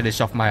for me to finish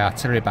off my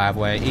artillery, by the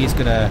way. He's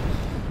going to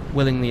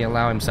willingly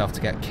allow himself to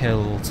get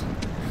killed.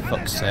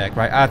 Fuck's sake.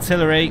 Right,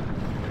 artillery.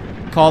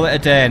 Call it a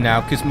day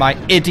now, because my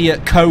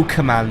idiot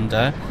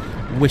co-commander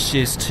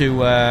wishes to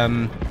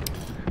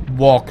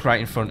walk right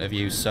in front of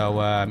you.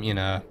 So, you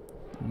know,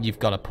 you've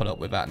got to put up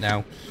with that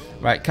now.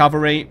 Right,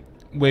 cavalry.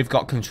 We've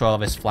got control of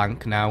this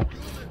flank now.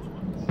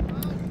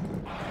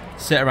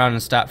 Sit around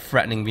and start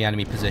threatening the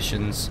enemy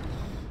positions.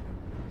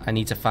 I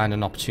need to find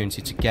an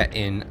opportunity to get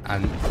in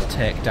and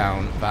take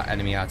down that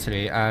enemy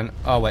artillery. And,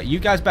 oh wait, you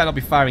guys better not be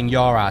firing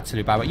your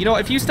artillery, by the way. You know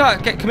what, if you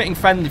start committing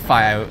friendly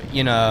fire,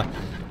 you know,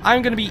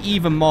 I'm going to be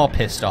even more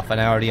pissed off than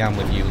I already am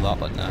with you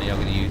lot. But no, you're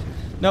going to use...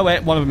 No,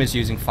 wait, one of them is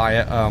using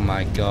fire. Oh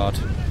my God.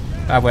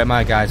 By the way,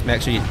 my guys,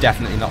 make sure you're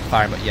definitely not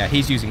firing. But yeah,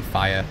 he's using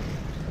fire.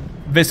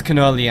 This can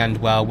only end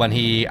well when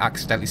he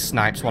accidentally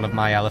snipes one of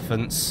my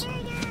elephants.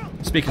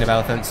 Speaking of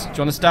elephants, do you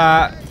want to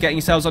start getting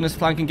yourselves on this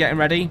flank and getting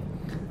ready?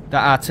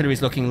 That artillery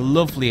is looking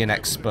lovely and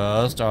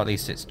exposed, or at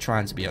least it's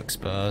trying to be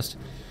exposed.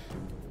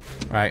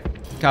 Right,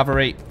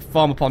 cavalry,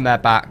 form up on their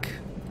back.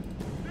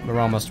 We're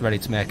almost ready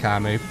to make our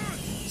move.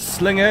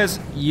 Slingers,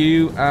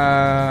 you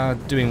are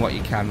doing what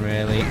you can,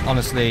 really.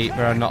 Honestly,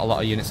 there are not a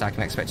lot of units I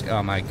can expect.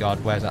 Oh my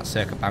God, where's that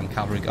circuit bound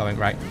cavalry going?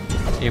 Right,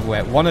 either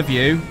way, one of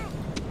you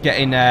get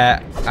in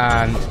there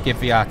and give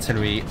the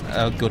artillery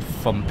a good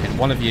thumping.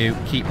 One of you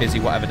keep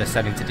busy whatever they're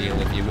sending to deal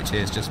with you, which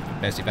is just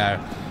basically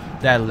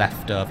their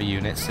leftover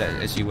units,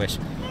 as you wish.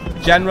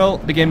 General,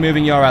 begin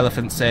moving your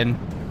elephants in,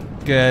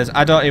 because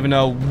I don't even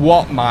know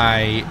what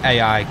my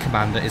AI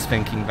commander is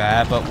thinking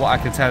there, but what I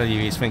can tell you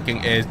he's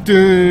thinking is because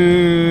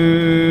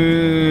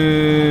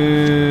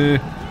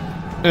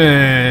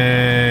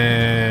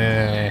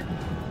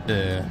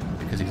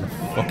he's a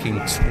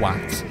fucking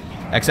twat.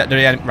 Except the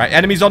right,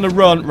 enemies on the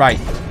run. Right,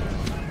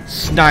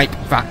 snipe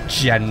that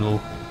general.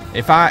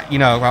 If I, you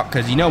know,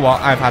 because you know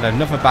what, I've had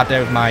enough of a bad day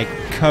with my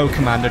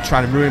co-commander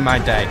trying to ruin my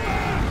day.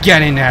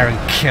 Get in there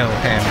and kill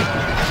him.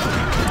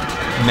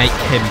 Make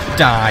him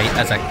die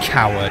as a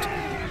coward.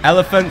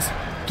 Elephants,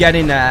 get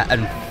in there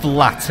and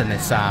flatten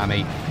this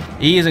army.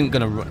 He isn't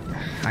going to run.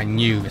 I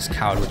knew this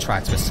coward would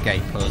try to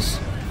escape us.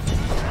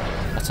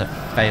 What a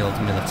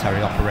failed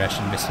military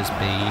operation this has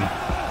been.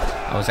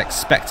 I was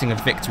expecting a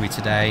victory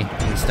today.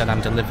 Instead,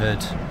 I'm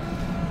delivered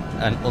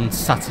an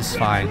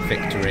unsatisfying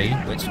victory,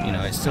 which, you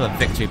know, it's still a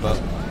victory, but,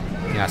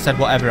 you know, I said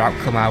whatever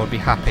outcome I would be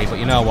happy, but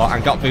you know what, I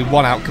got the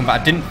one outcome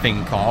that I didn't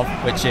think of,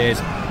 which is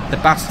the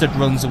bastard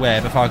runs away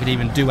before I could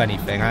even do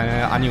anything.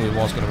 I knew he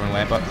was going to run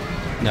away, but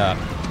no,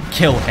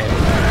 kill him. The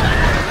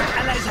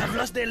allies have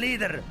lost their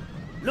leader.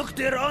 Look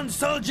to your own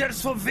soldiers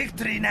for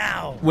victory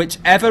now.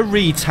 Whichever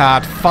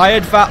retard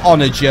fired that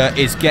onager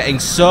is getting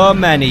so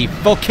many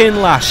fucking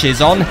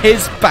lashes on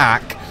his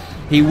back,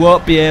 he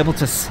won't be able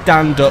to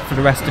stand up for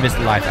the rest of his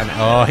life. And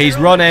oh, he's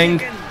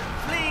running.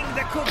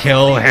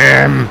 Kill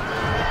him.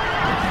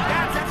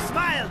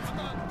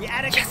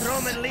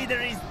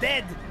 leader is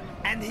dead,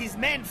 and his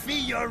men fear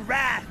your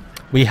wrath.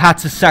 We had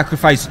to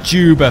sacrifice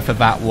Juba for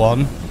that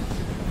one.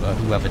 But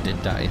whoever did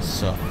that is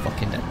so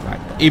fucking dead. Right.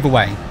 Either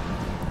way,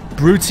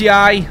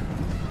 Brutii,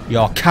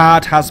 your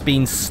card has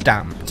been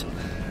stamped.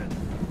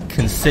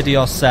 Consider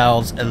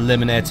yourselves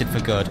eliminated for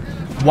good.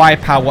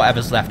 Wipe out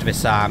whatever's left of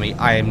this army.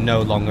 I am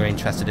no longer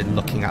interested in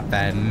looking at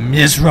their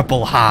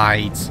miserable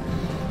hides.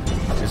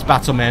 This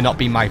battle may not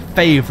be my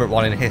favourite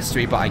one in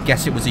history, but I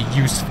guess it was a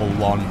useful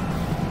one.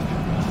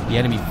 The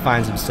enemy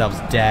finds themselves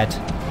dead,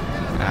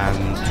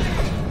 and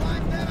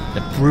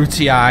the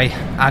Brutii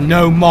are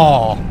no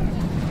more.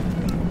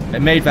 They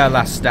made their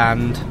last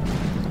stand.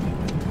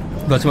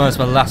 But to be honest,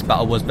 my last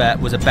battle was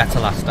a better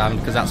last stand,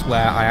 because that's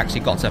where I actually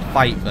got to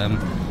fight them.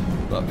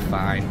 But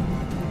fine.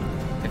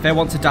 If they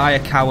want to die a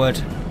coward,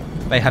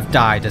 they have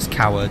died as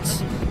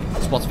cowards.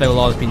 That's what they will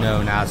always be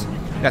known as.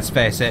 Let's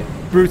face it,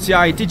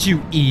 Brutii, did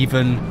you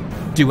even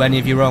do any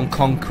of your own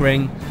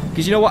conquering?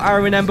 Because you know what I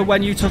remember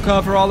when you took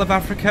over all of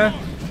Africa?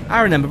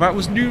 I remember that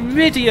was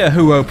Numidia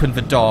who opened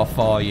the door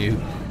for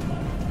you.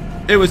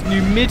 It was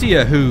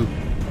Numidia who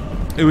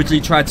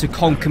originally tried to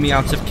conquer me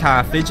out of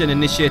Carthage and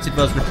initiated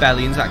those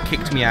rebellions that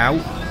kicked me out.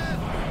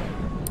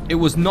 It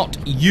was not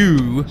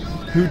you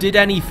who did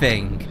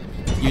anything.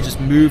 You just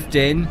moved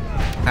in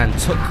and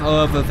took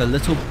over the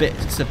little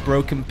bits of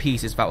broken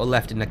pieces that were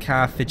left in the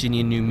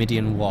Carthaginian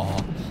Numidian War.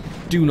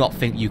 Do not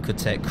think you could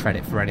take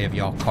credit for any of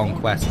your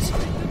conquests.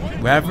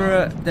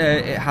 Wherever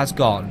it has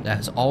gone, there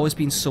has always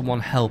been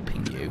someone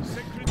helping you.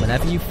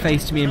 Whenever you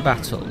faced me in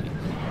battle,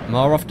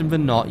 more often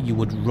than not, you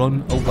would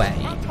run away.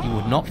 You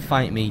would not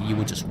fight me, you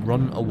would just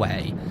run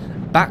away.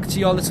 Back to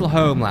your little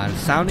homeland,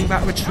 sounding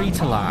that retreat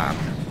alarm.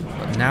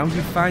 But now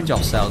you find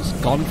yourselves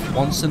gone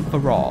once and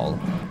for all.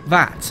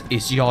 That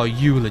is your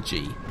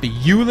eulogy. The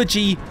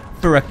eulogy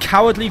for a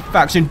cowardly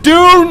faction.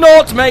 Do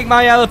not make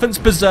my elephants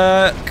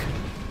berserk!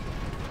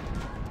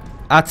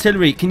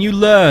 Artillery, can you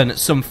learn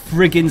some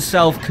friggin'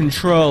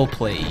 self-control,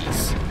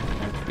 please?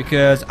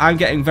 Because I'm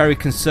getting very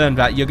concerned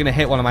that you're going to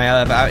hit one of my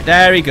elephants.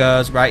 There he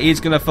goes. Right, he's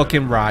going to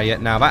fucking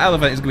riot now. That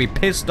elephant is going to be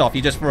pissed off.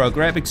 You just throw a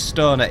great big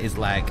stone at his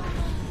leg.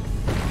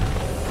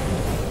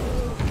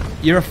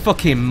 You're a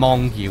fucking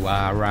mong, you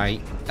are,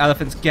 right?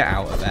 Elephants, get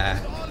out of there.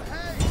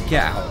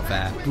 Get out of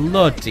there.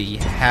 Bloody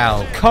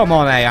hell. Come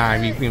on,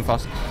 AI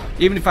reinforcements.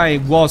 Even if I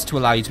was to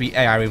allow you to be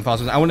AI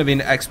reinforcements, I wouldn't have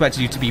been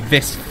expected you to be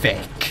this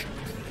thick.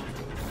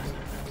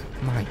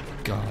 My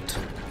God.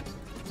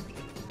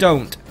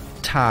 Don't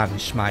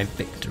tarnish my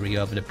victory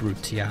over the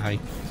Brutii.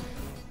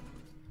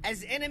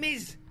 As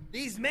enemies,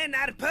 these men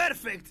are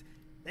perfect.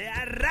 They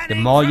are running The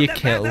more from you the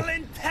kill, battle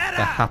in terror.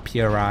 the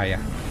happier I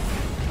am.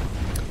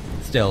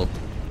 Still,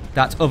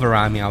 that other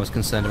army I was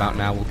concerned about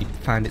now will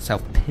find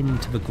itself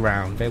pinned to the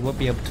ground. They won't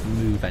be able to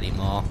move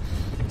anymore.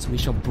 So we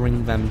shall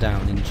bring them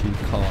down in due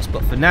course.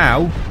 But for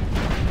now,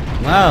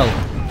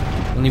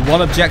 well, only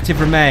one objective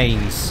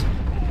remains.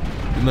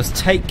 We must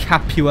take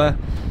Capua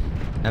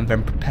and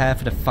then prepare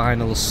for the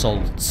final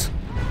assault.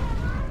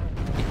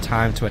 It's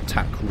time to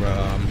attack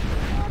Rome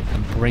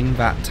and bring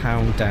that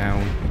town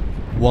down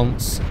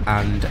once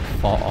and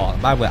for all.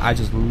 By the way, I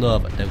just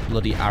love the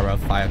bloody arrow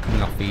fire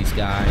coming off these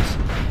guys.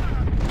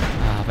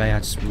 They are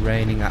just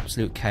raining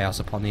absolute chaos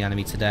upon the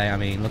enemy today. I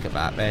mean, look at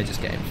that. They're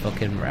just getting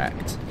fucking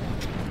wrecked.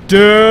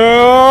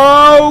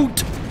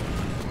 Don't!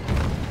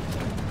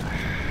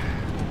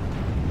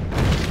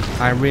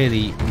 I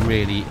really,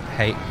 really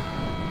hate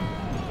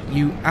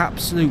you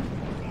absolute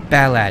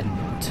bellend.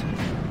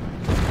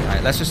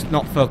 Right, let's just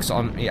not focus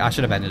on... I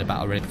should have ended the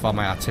battle really before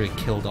my artillery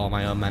killed all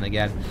my own men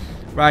again.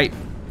 Right,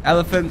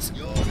 elephants,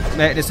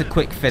 make this a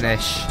quick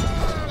finish.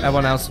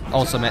 Everyone else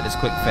also make this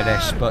quick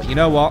finish. But you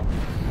know what?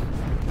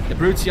 The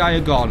Brutii are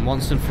gone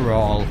once and for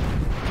all.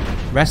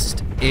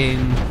 Rest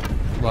in...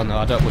 Well, no,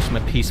 I don't wish them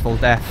a peaceful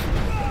death.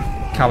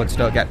 Cowards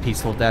don't get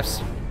peaceful deaths.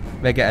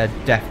 They get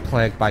a death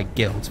plagued by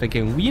guilt.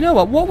 Thinking, you know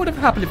what would have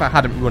happened if I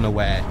hadn't run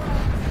away?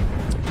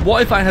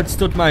 What if I had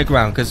stood my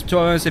ground? Because, to be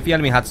honest, if the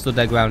enemy had stood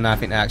their ground, I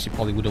think they actually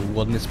probably would have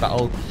won this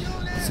battle.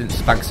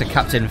 Since thanks to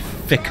Captain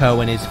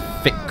Ficko and his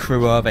thick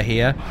crew over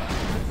here.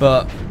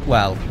 But,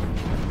 well...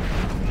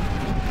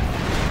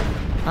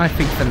 I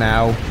think for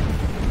now,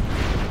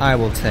 I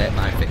will take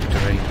my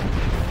victory.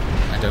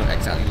 I don't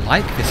exactly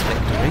like this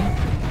victory.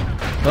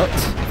 But,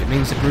 if it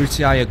means the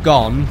Brutii are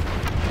gone,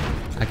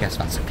 I guess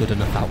that's a good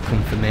enough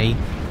outcome for me.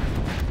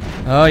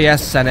 Oh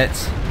yes,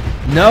 Senate.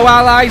 No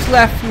allies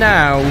left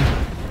now.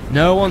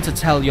 No one to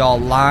tell your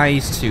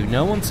lies to.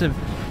 No one to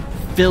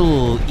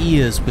fill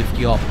ears with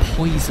your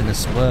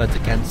poisonous words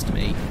against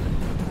me.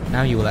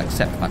 Now you will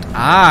accept that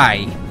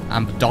I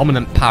am the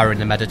dominant power in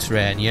the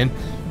Mediterranean,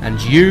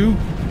 and you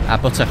are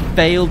but a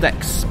failed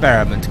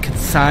experiment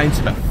consigned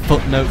to the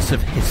footnotes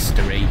of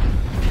history.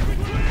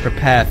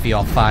 Prepare for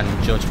your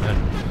final judgment.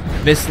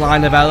 This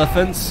line of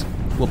elephants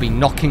will be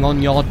knocking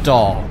on your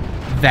door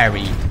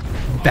very,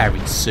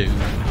 very soon.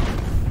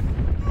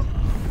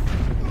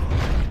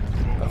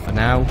 But for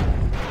now,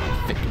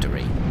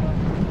 victory.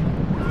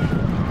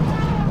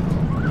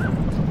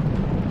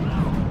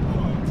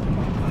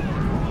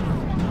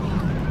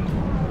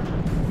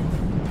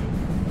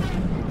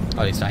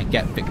 Or at least I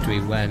get victory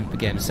when the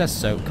game says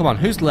so. Come on,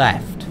 who's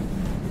left?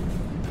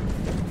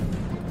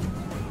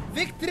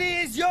 Victory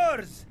is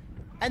yours,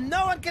 and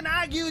no one can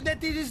argue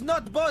that it is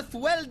not both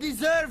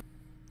well-deserved.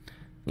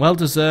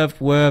 Well-deserved,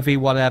 worthy,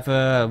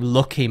 whatever,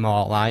 lucky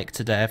more like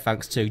today,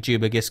 thanks to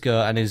Juba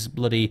Gisco and his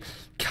bloody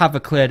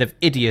cavalcade of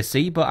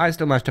idiocy, but I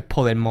still managed to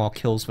pull in more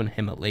kills than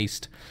him at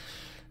least.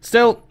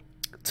 Still,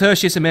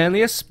 Tertius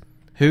Aemilius,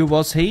 who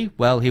was he?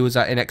 Well, he was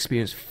that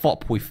inexperienced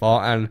fop we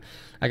fought, and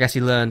I guess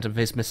he learned of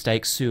his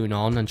mistakes soon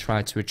on and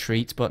tried to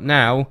retreat, but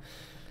now,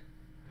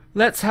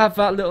 let's have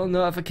that little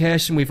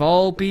notification we've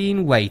all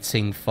been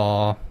waiting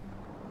for.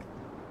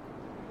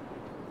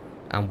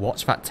 And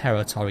watch that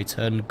territory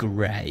turn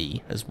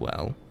grey as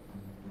well.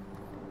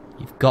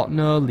 You've got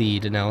no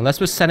leader now. Unless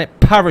the Senate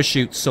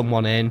parachutes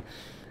someone in,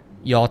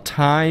 your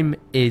time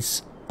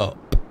is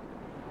up.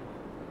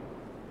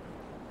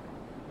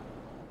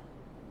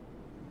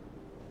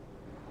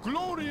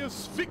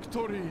 Glorious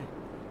victory!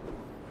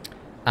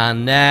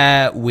 And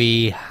there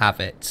we have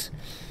it.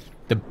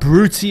 The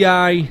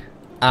Brutii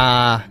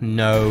are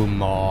no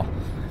more.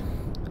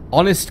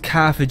 Honest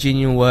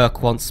Carthaginian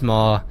work once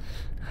more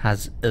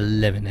has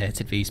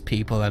eliminated these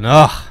people, and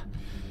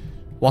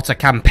what a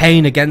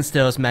campaign against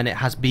those men it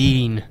has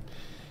been.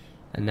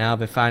 And now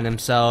they find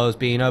themselves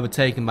being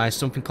overtaken by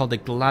something called the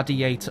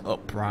Gladiator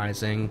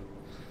Uprising.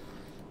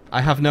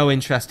 I have no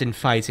interest in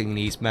fighting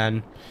these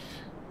men.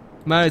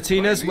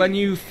 Martinez, when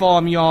you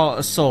form your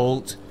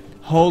assault,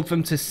 hold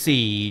them to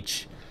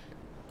siege.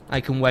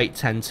 I can wait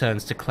 10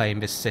 turns to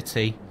claim this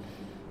city.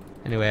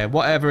 Anyway,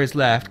 whatever is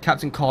left,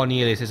 Captain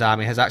Cornelius'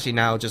 army has actually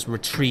now just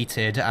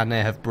retreated, and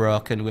they have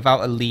broken.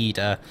 Without a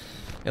leader,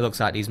 it looks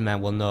like these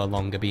men will no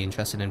longer be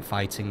interested in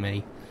fighting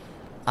me.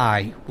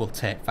 I will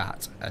take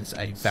that as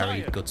a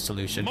very good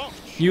solution.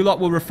 You lot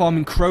will reform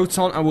in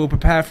Croton, and we'll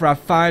prepare for our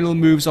final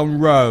moves on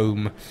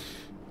Rome.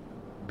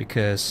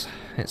 Because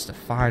it's the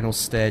final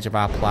stage of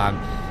our plan.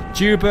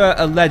 Juba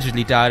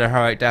allegedly died a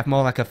heroic death,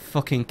 more like a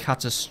fucking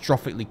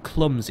catastrophically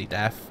clumsy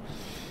death.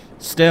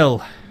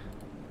 Still,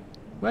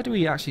 where do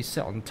we actually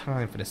sit on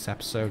time for this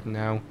episode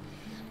now?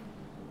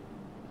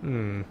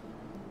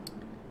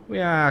 We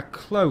are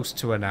close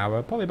to an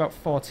hour, probably about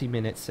 40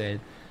 minutes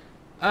in.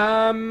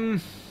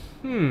 I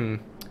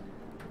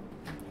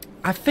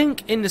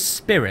think in the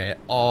spirit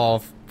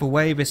of the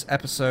way this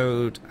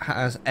episode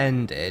has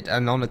ended,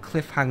 and on a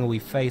cliffhanger we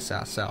face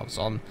ourselves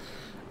on,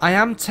 I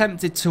am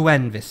tempted to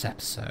end this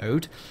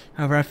episode.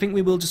 However, I think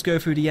we will just go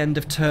through the end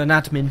of turn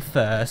admin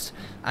first,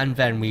 and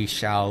then we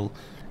shall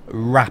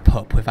wrap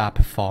up with our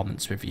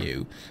performance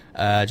review,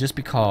 just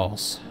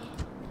because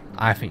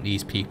I think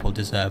these people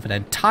deserve an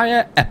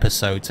entire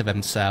episode to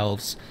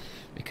themselves,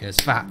 because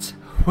that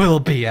will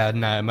be a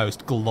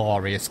most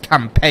glorious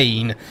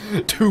campaign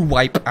to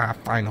wipe our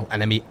final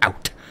enemy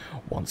out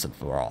once and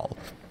for all.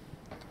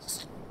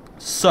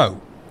 So,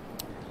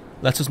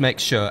 let us make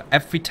sure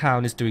every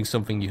town is doing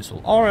something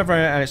useful, or if there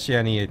are actually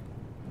any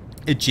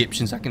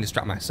Egyptians I can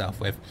distract myself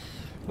with.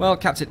 Well,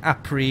 Captain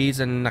Apries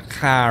and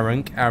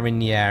Nakarank are in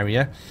the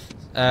area.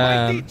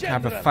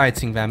 However,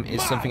 fighting them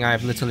is something I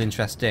have little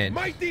interest in.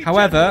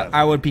 However,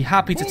 I would be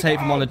happy to take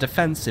them on a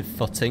defensive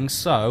footing,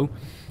 so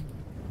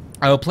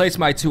I will place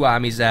my 2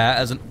 armies there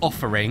as an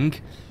offering,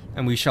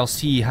 and we shall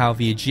see how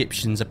the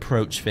Egyptians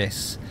approach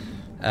this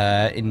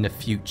in the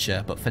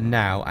future. But for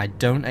now, I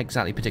don't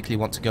exactly particularly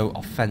want to go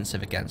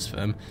offensive against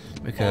them,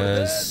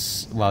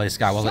 because, well, this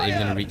guy wasn't even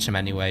going to reach them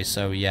anyway,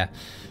 so yeah.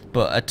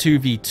 But a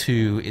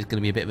 2v2 is going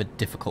to be a bit of a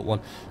difficult one.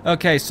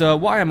 Okay, so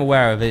what I am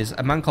aware of is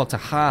a man called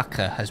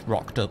Tahaka has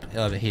rocked up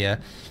over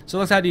here. So it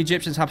looks like the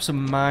Egyptians have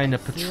some minor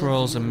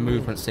patrols and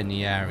movements in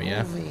the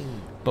area.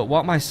 But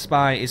what my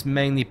spy is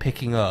mainly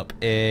picking up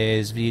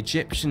is the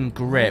Egyptian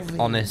grip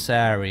on this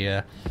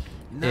area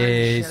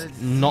is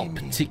not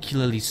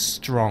particularly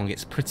strong.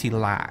 It's pretty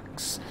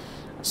lax.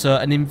 So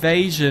an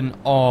invasion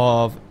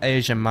of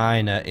Asia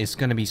Minor is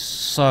going to be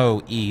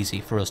so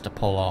easy for us to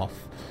pull off.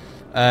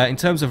 In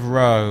terms of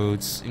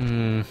roads,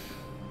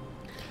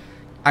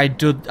 I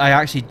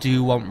actually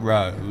do want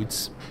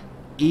roads,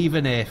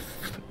 even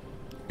if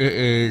it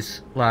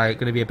is like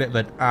going to be a bit of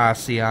an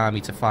RC army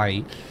to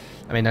fight.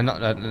 I mean,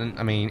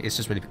 I mean, it's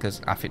just really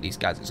because I think these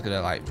guys are going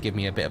to like give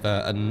me a bit of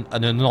an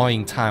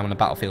annoying time on the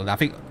battlefield. I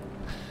think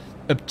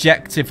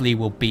objectively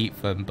we'll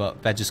beat them,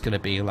 but they're just going to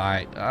be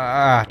like,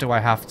 do I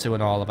have to,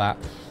 and all of that.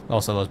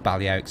 Also, those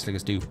Balearic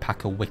slingers do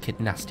pack a wicked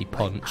nasty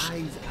punch.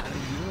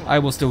 I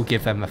will still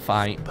give them a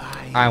fight.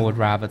 I would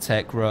rather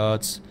take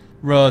Rhodes.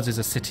 Rhodes is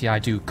a city I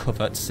do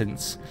covet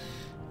since,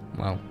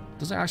 well,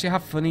 does it actually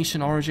have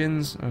Phoenician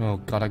origins? Oh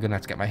god, I'm going to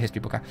have to get my history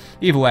book out.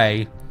 Either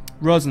way,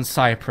 Rhodes and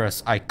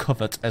Cyprus I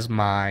covet as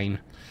mine.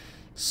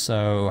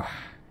 So,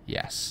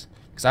 yes.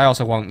 Because I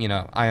also want, you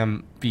know, I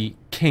am the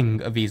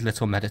king of these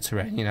little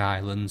Mediterranean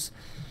islands.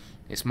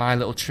 It's my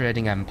little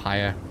trading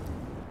empire.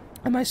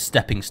 And my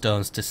stepping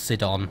stones to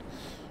sit on.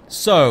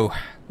 So,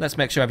 let's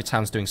make sure every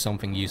town's doing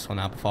something useful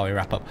now before we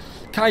wrap up.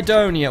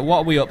 Kydonia, what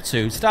are we up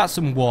to? Start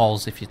some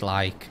walls if you'd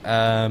like.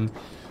 And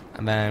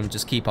then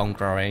just keep on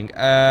growing.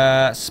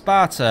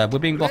 Sparta, we're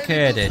being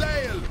blockaded.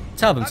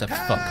 Tell them to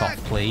fuck off,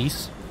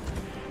 please.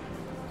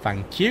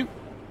 Thank you.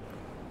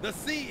 The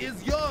sea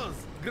is yours,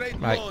 great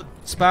Right, lord.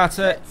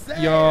 Sparta,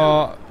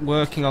 you're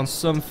working on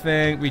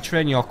something.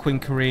 Retrain your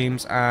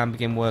quinqueremes and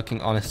begin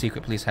working on a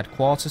secret police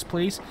headquarters,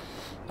 please.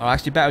 Or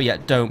actually, better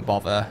yet, don't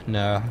bother.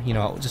 No, you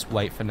know what, just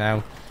wait for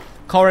now.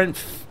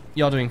 Corinth,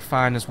 you're doing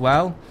fine as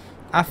well.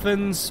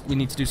 Athens, we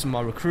need to do some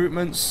more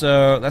recruitment,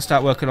 so let's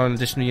start working on an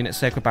additional unit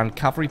Sacred Band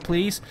Cavalry,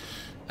 please.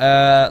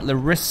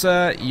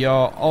 Larissa, you're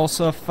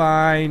also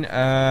fine.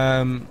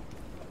 I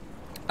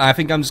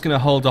think I'm just going to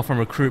hold off on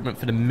recruitment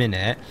for the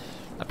minute,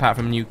 apart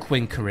from a new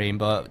quinquereme,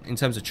 but in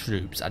terms of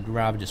troops, I'd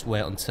rather just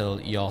wait until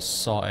you're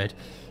sorted.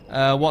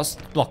 What's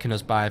blocking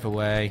us, by the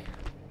way?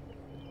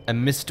 A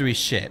mystery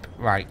ship.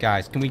 Right,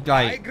 guys, can we,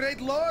 like,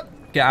 Great lord,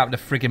 get out the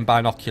friggin'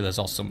 binoculars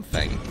or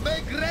something?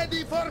 make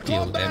ready for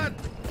Deal with combat. him.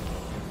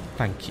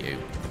 Thank you.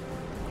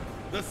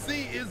 The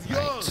sea is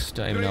Right, yours.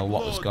 don't even know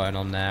what was going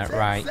on there. Set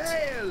Right,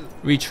 sail.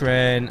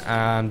 retrain,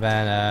 and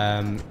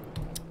then,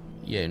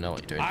 you know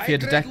what you're doing.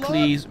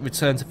 Theododecles,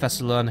 return to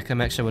Thessalonica,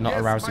 make sure we're not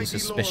Yes, arousing mighty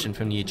suspicion lord.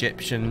 from the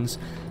Egyptians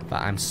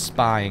that I'm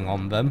spying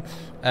on them.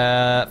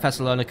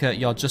 Thessalonica,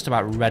 you're just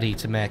about ready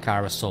to make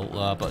our assault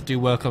though, but do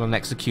work on an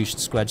execution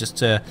square just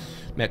to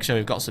make sure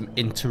we've got some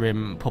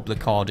interim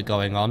public order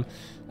going on.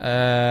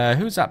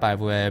 Who's that, by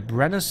the way?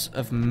 Brennus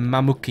of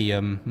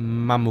Mamucium.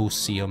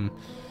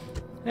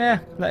 Yeah,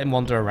 let him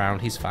wander around.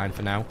 He's fine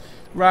for now.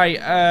 Right,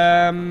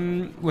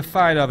 we're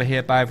fine over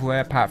here, by the way,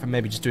 apart from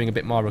maybe just doing a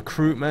bit more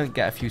recruitment.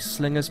 Get a few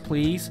slingers,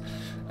 please.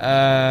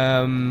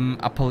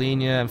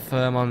 Apollonia and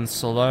Firmon,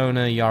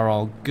 Salona, you're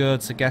all good.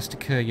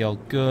 Segestica, you're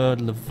good.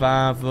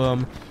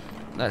 Levavum.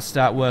 Let's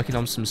start working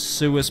on some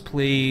sewers,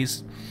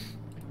 please.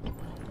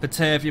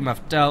 Batavium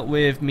I've dealt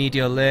with.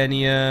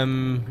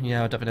 Mediolanium,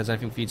 yeah, I don't think there's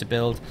anything for you to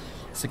build.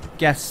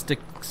 Segesta,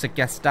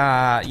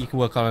 you can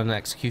work on an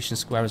execution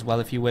square as well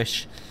if you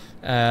wish.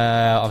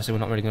 Obviously we're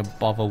not really going to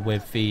bother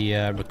with the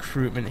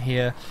recruitment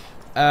here.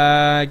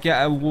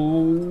 Get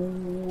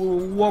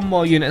one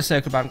more unit of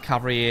Sacred Band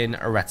Cavalry in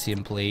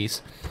Arretium,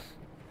 please.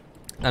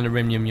 And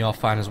Arimium, you're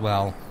fine as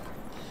well.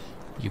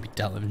 You'll be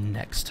dealt with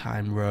next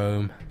time,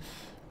 Rome.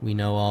 We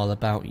know all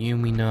about you,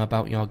 we know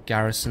about your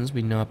garrisons,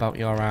 we know about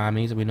your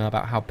armies, and we know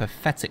about how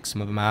pathetic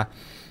some of them are.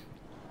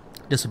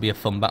 This will be a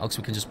fun battle because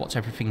we can just watch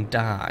everything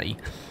die.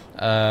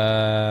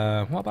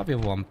 What about the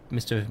other one?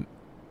 Mr.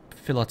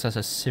 Philotas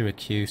of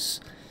Syracuse.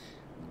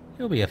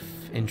 He'll be an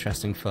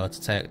interesting foe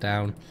to take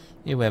down.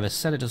 Anyway, the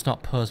Senate does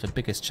not pose the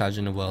biggest challenge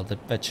in the world.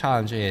 The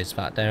challenge is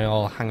that they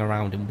all hang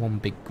around in one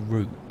big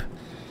group.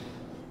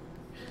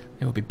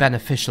 It would be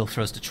beneficial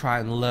for us to try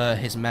and lure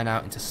his men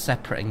out into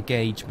separate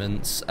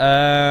engagements.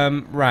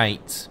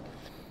 Right.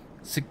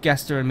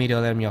 Segesta and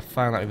Mediolanium, you're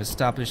fine, like we've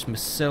established.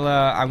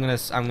 Masilla, I'm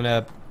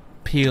gonna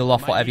peel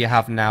off whatever you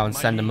have now and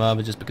send them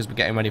over just because we're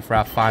getting ready for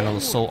our final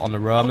assault on the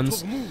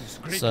Romans.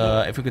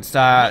 So if we could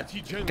start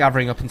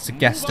gathering up in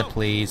Segesta,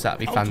 please, that'd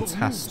be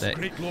fantastic.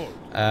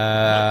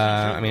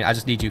 I mean, I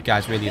just need you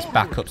guys really as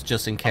backups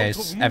just in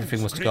case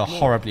everything was to go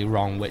horribly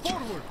wrong, which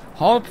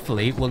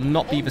hopefully will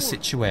not be the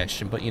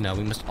situation, but you know,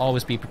 we must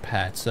always be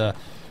prepared. So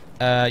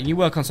you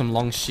work on some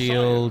long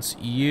shields,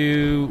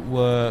 you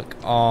work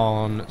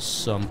on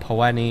some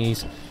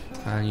Poenis,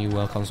 and you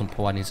work on some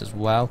Poenis as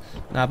well.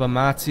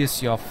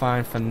 Nabamatius, you're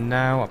fine for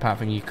now, apart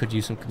from you could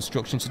use some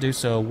construction to do,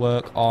 so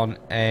work on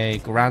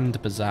a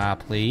Grand Bazaar,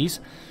 please.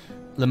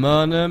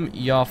 Lemurnum,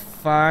 you're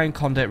fine.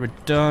 Condate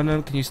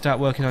Redonum, can you start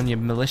working on your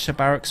militia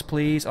barracks,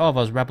 please? Oh,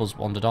 those rebels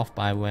wandered off,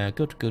 by the way.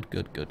 Good, good,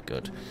 good, good,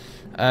 good.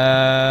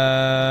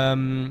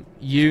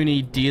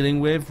 Uni dealing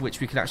with,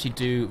 which we can actually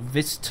do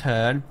this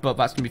turn, but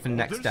that's going to be for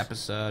next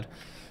episode.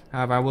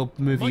 However, I will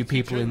move you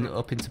people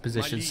up into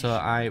position so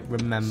I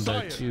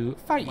remember to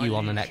fight you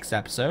on the next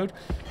episode.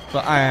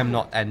 But I am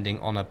not ending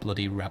on a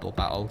bloody rebel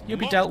battle. You'll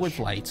be dealt with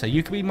later.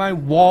 You can be my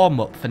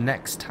warm-up for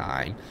next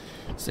time.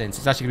 Since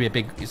it's actually going to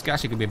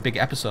be a big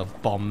episode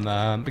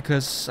bomb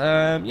because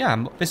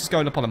yeah, this is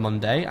going up on a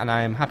Monday, and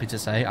I am happy to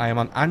say I am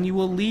on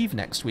annual leave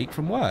next week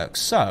from work.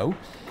 So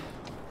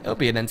it'll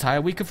be an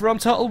entire week of Rome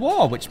Total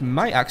War, which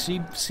might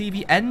actually see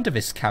the end of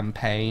this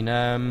campaign.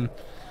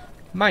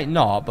 Might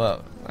not,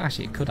 but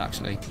actually it could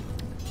actually.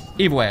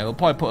 Either way, it'll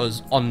probably put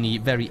us on the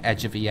very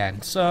edge of the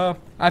end. So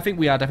I think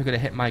we are definitely going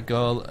to hit my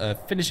goal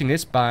of finishing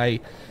this by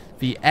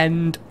the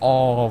end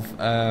of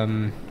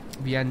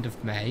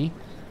May.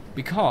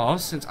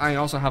 Because since I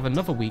also have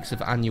another week's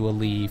of annual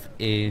leave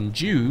in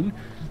June,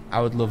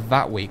 I would love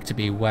that week to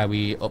be where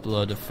we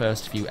upload the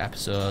first few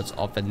episodes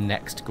of the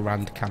next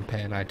grand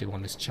campaign I do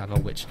on this channel,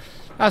 which,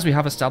 as we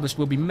have established,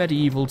 will be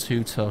medieval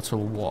to Total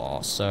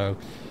War. So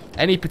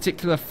any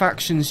particular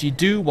factions you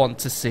do want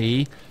to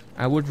see,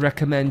 I would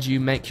recommend you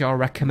make your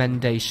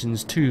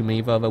recommendations to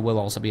me, though there will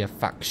also be a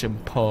faction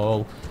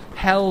poll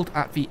held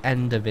at the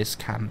end of this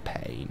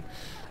campaign.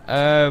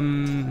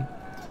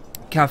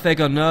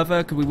 Carthago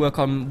Nova, could we work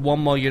on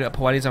one more unit of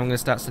Poetis? I'm going to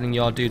start sending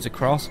your dudes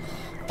across.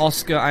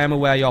 Oscar, I am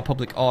aware your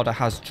public order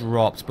has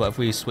dropped, but if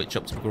we switch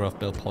up to the growth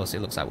build policy, it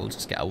looks like we'll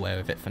just get away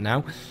with it for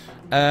now.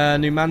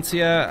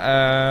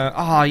 Numantia.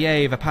 Oh,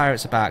 yay, the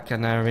pirates are back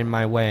and they're in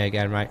my way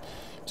again, right?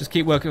 Just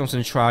keep working on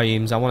some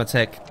triremes. I want to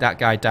take that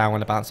guy down when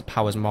the balance of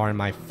power is more in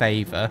my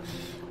favour.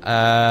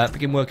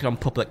 Begin working on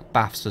public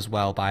baths as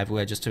well, by the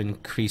way, just to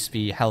increase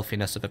the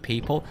healthiness of the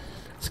people.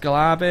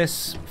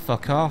 Scalabis,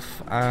 fuck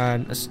off.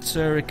 And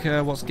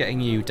Asturica, what's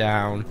getting you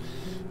down?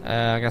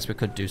 I guess we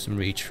could do some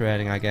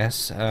retraining, I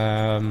guess.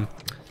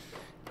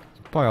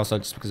 Probably also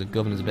just because the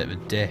governor's a bit of a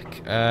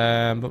dick.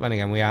 But then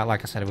again, we are,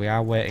 like I said, we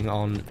are waiting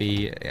on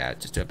the... Yeah,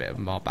 just do a bit of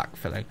more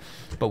backfilling.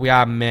 But we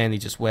are mainly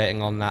just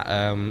waiting on that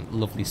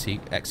lovely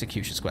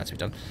execution square to be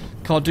done.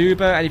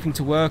 Corduba, anything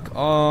to work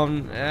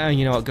on?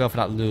 You know what, go for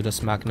that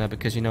Ludus Magna,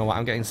 because you know what,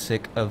 I'm getting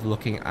sick of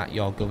looking at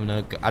your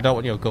governor. I don't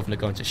want your governor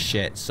going to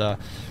shit, so...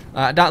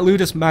 that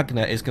Ludus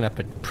Magna is going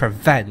to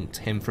prevent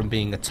him from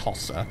being a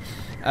tosser.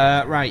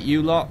 Right,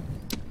 you lot.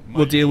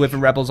 We'll deal with the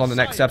rebels on the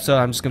next episode.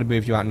 I'm just going to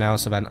move you out now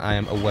so then I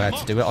am aware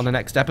to do it on the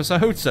next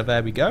episode. So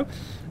there we go.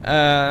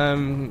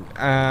 And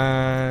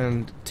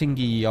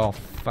Tingy, you're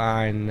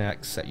fine.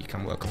 Next, you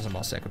can work on some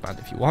more Sacred Band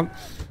if you want.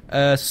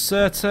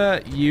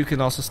 Serta, you can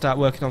also start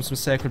working on some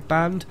Sacred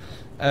Band.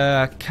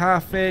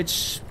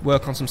 Carthage,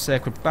 work on some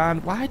Sacred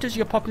Band. Why does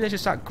your population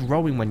start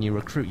growing when you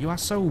recruit? You are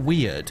so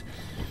weird.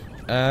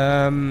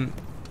 Thapsus,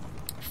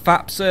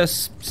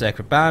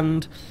 Sacred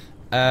Band.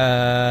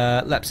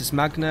 Lepsis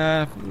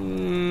Magna,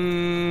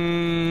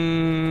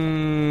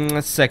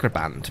 Sacred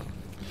Band.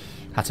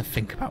 Had to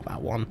think about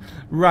that one.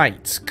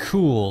 Right,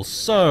 cool.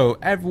 So,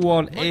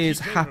 everyone is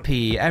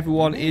happy.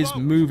 Everyone is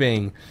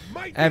moving.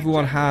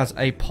 Everyone has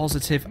a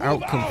positive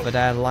outcome for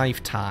their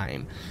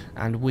lifetime.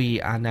 And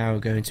we are now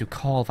going to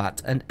call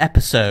that an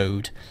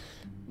episode.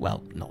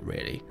 Well, not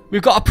really.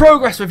 We've got a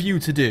progress review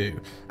to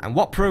do. And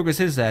what progress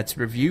is there to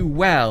review?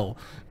 Well,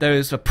 there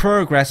is a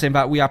progress in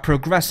that we are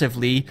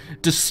progressively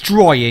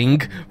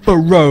destroying the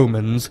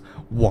Romans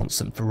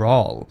once and for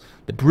all.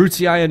 The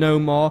Brutii are no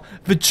more.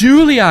 The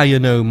Julii are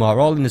no more.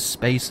 All in the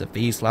space of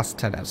these last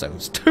 10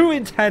 episodes. 2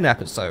 in 10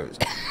 episodes.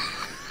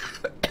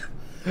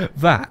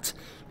 That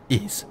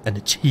is an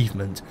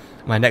achievement.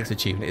 My next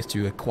achievement is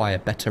to acquire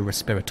better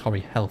respiratory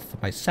health for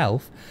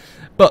myself.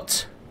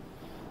 But...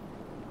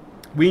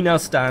 we now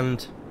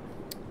stand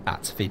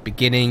at the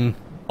beginning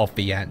of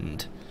the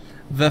end.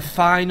 The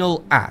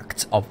final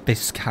act of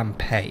this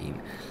campaign.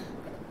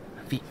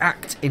 The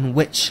act in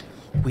which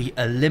we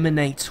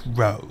eliminate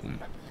Rome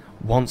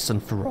once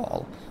and for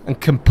all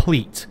and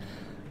complete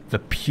the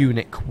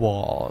Punic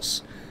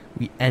Wars.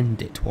 We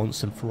end it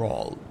once and for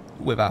all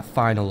with our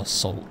final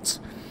assault.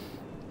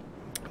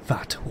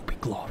 That will be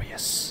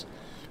glorious.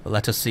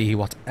 Let us see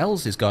what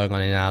else is going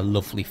on in our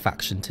lovely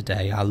faction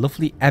today, our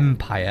lovely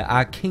empire,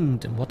 our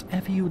kingdom,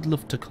 whatever you would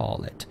love to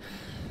call it.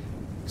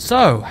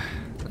 So,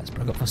 let's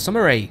bring up the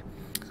summary.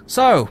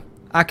 So,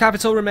 our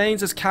capital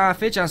remains as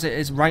Carthage, as it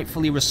is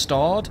rightfully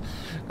restored,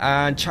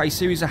 and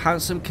Chaisiri the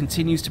Handsome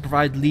continues to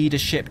provide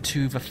leadership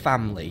to the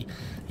family.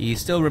 He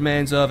still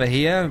remains over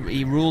here,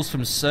 he rules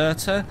from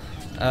Cirta,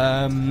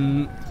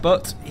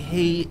 but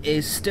he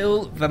is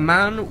still the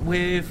man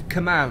with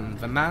command,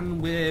 the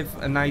man with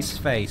a nice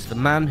face, the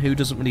man who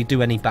doesn't really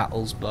do any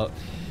battles, but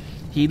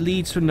he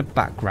leads from the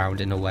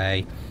background in a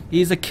way.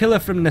 He is a killer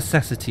from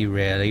necessity,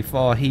 really,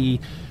 for he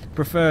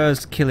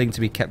prefers killing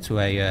to be kept to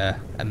a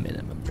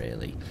minimum,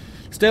 really.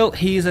 Still,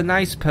 he's a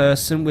nice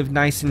person with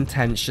nice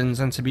intentions,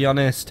 and to be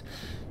honest,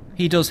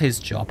 he does his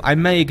job. I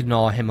may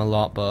ignore him a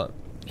lot, but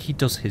he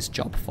does his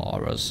job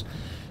for us.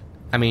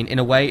 I mean, in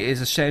a way, it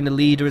is a shame the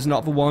leader is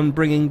not the one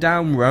bringing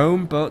down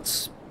Rome,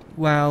 but,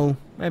 well,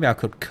 maybe I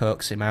could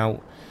coax him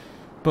out.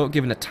 But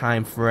given a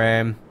time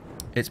frame,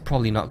 it's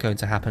probably not going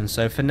to happen.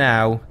 So for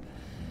now,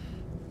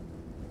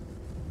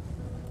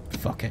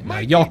 fuck it. No,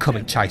 you're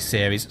coming,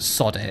 Chaisiri.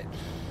 Sod it.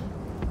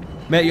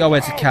 Make your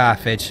way to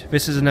Carthage.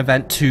 This is an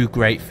event too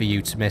great for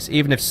you to miss.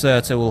 Even if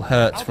Cirta will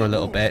hurt for a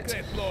little bit,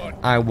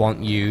 I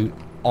want you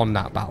on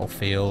that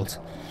battlefield.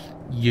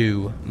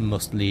 You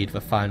must lead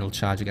the final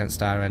charge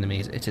against our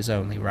enemies. It is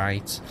only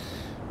right.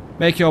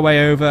 Make your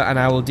way over and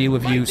I will deal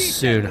with you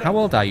soon. How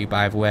old are you,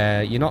 by the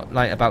way? You're not,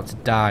 like, about to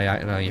die. I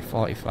don't know, you're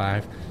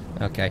 45.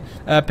 Okay.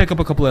 Pick up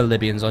a couple of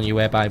Libyans on your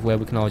way, by the way.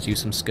 We can always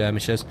use some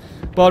skirmishers.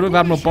 Board with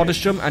Admiral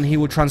Bodestrom and he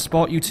will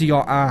transport you to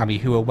your army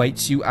who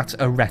awaits you at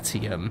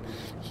Arretium.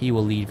 He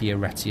will lead the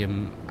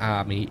Arretium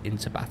army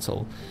into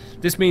battle.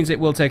 This means it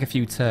will take a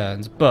few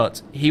turns,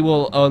 but he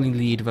will only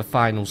lead the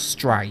final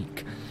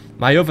strike.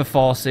 My other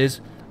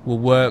forces will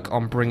work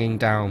on bringing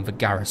down the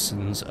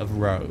garrisons of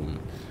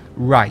Rome.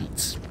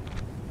 Right.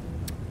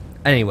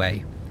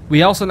 Anyway,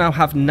 we also now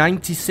have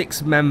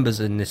 96 members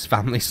in this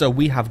family, so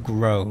we have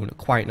grown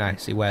quite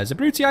nicely, whereas the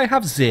Brutii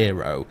have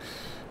 0.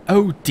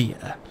 Oh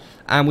dear.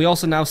 And we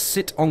also now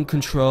sit on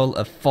control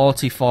of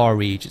 44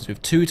 regions, with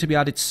 2 to be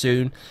added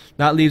soon.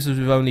 That leaves us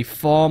with only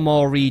 4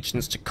 more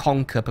regions to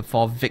conquer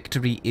before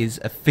victory is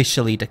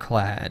officially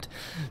declared.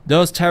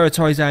 Those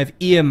territories I have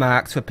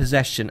earmarked for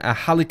possession are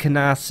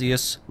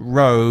Halicarnassus,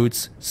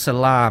 Rhodes,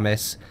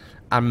 Salamis,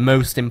 and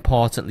most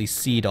importantly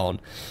Sidon.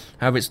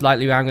 However, it's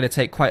likely I'm going to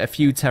take quite a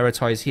few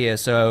territories here,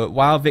 so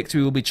while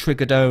victory will be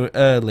triggered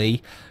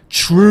early,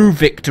 true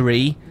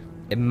victory,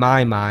 in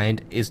my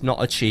mind, is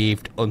not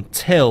achieved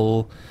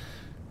until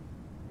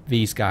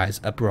these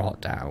guys are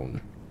brought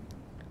down.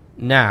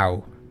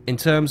 Now, in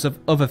terms of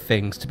other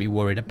things to be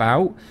worried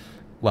about,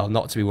 well,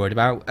 not to be worried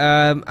about,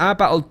 our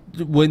battle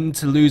win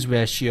to lose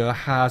ratio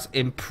has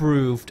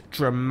improved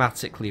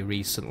dramatically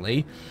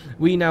recently.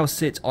 We now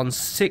sit on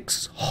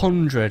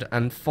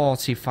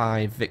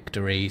 645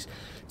 victories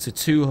to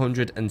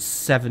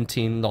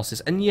 217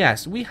 losses. And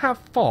yes, we have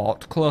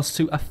fought close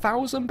to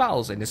 1,000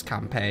 battles in this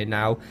campaign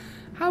now.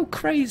 How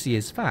crazy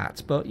is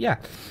that? But yeah,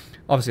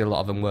 obviously a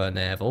lot of them were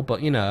naval,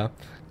 but you know,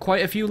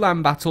 quite a few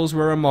land battles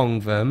were among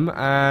them,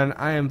 and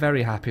I am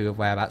very happy with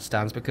where that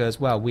stands because,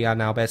 well, we are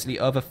now basically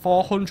over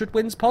 400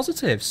 wins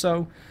positive,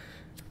 so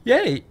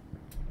yay.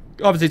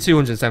 Obviously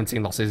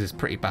 217 losses is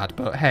pretty bad,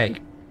 but hey,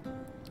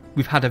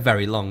 we've had a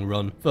very long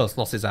run. Those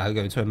losses are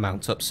going to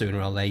amount up sooner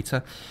or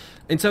later.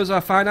 In terms of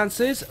our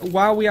finances,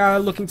 while we are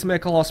looking to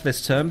make a loss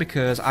this turn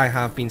because I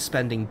have been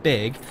spending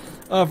big,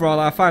 overall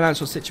our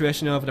financial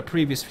situation over the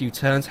previous few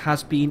turns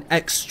has been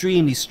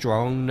extremely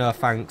strong, no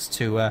thanks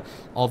to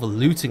all the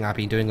looting I've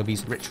been doing of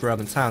these rich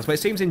Roman towns. But it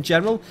seems in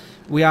general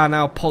we are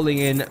now pulling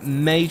in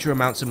major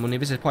amounts of money.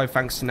 This is probably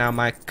thanks to now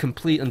my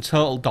complete and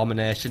total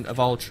domination of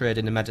all trade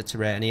in the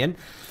Mediterranean.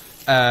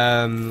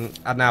 And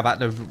now that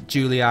the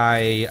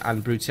Julii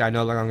and Brutii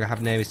no longer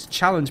have navies to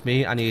challenge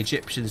me, and the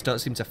Egyptians don't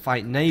seem to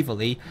fight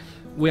navally,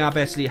 we are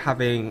basically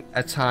having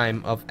a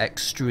time of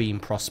extreme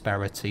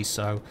prosperity,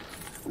 so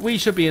we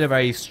should be in a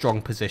very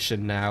strong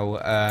position now,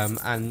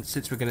 and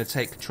since we're going to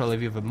take control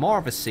of even more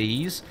of the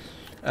seas,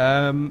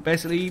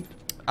 basically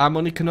our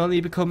money can only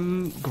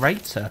become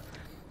greater.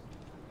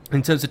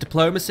 In terms of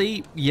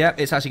diplomacy, yeah,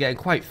 it's actually getting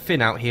quite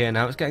thin out here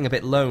now, it's getting a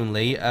bit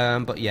lonely,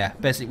 but yeah,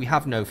 basically we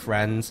have no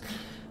friends.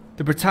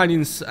 The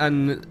Britannians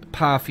and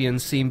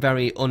Parthians seem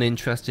very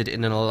uninterested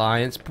in an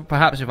alliance.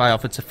 Perhaps if I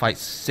offered to fight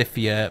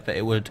Scythia, that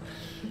it would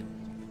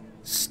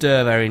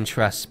stir their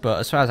interest, but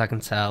as far as I can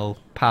tell,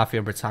 Parthia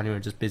and Britannia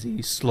are just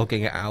busy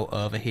slugging it out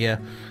over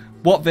here.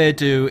 What they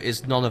do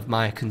is none of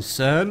my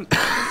concern.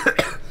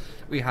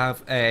 We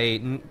have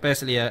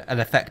basically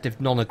an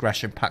effective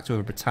non-aggression pact with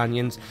the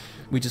Britannians.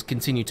 We just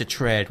continue to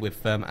trade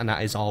with them, and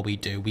that is all we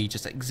do. We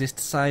just exist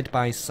side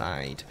by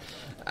side.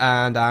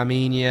 And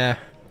Armenia,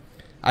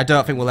 I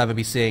don't think we'll ever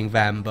be seeing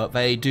them, but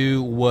they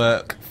do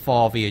work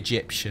for the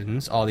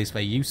Egyptians, or at least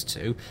they used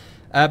to.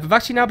 They've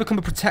actually now become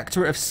a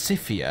protectorate of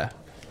Scythia.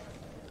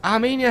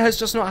 Armenia has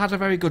just not had a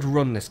very good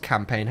run this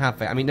campaign, have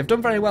they? I mean, they've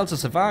done very well to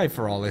survive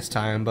for all this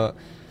time, but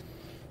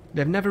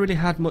they've never really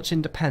had much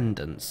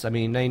independence. I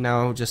mean, they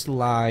now just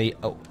lie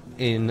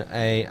in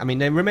a... I mean,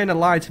 they remain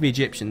allied to the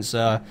Egyptians,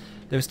 so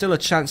there's still a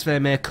chance they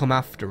may come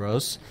after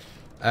us.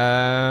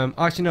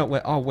 Actually, no,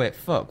 wait, oh, wait,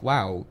 fuck,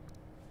 wow.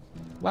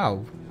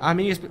 Wow,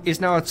 Armenia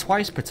is now a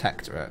twice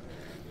protectorate.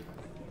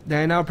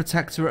 They're now a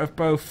protectorate of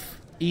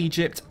both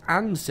Egypt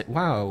and...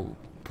 Wow,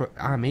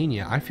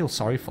 Armenia, I feel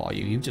sorry for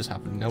you. You just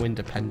have no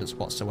independence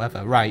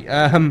whatsoever. Right,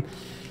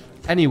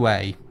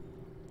 anyway,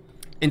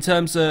 in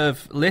terms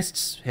of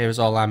lists, here's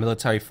all our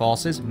military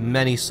forces.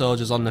 Many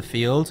soldiers on the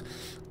field,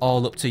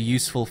 all up to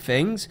useful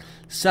things.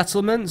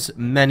 Settlements,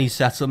 many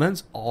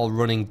settlements, all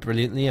running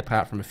brilliantly,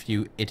 apart from a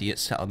few idiot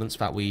settlements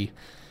that we...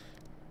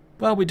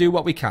 Well, we do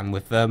what we can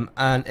with them.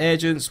 And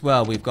agents,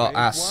 well, we've got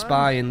our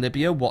spy in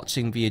Libya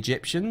watching the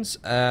Egyptians,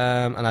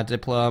 and our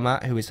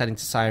diplomat who is heading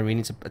to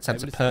Cyrene to attempt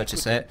to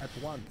purchase it.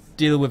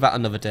 Deal with that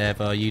another day,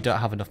 though. You don't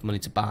have enough money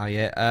to buy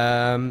it.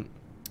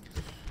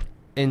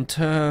 In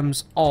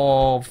terms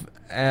of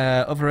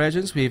other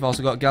agents, we've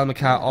also got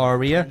Gelmakar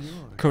Aurea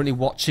currently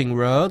watching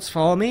roads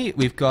for me.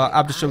 We've got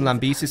Abdesham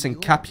Lambesis and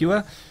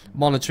Capua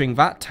monitoring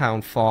that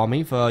town for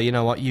me, though you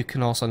know what, you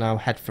can also now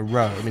head for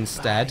Rome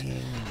instead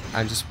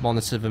and just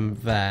monitor them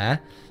there.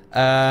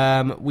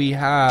 We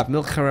have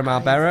Milkarim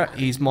Albera,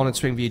 he's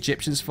monitoring the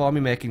Egyptians for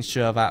me, making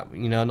sure that,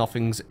 you know,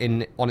 nothing's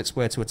on its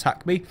way to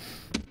attack me.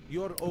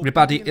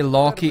 Ribadi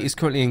Ilorki is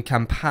currently in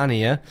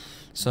Campania,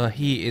 so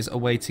he is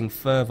awaiting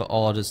further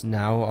orders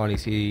now, or at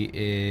least he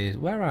is...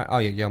 Where are... Oh,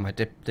 yeah, you're my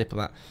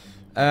diplomat.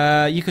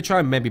 You could try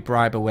and maybe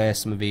bribe away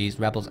some of these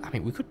rebels. I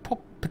mean, we could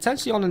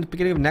potentially, on in the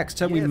beginning of next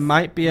turn, we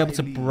might be able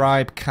to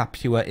bribe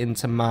Capua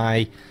into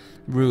my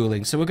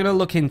ruling. So we're going to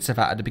look into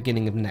that at the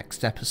beginning of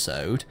next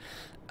episode.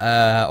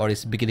 Or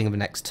it's the beginning of the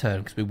next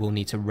turn, because we will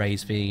need to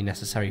raise the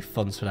necessary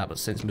funds for that. But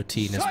since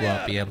Martinez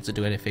won't be able to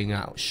do anything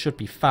else, should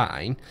be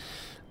fine.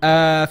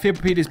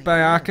 Theopopides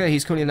Bayaka,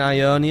 he's currently in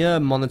Ionia,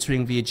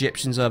 monitoring the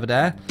Egyptians over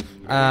there.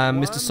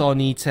 Mr.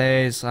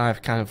 Sornites,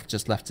 I've kind of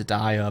just left to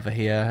die over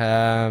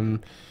here.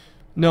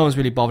 No one's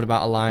really bothered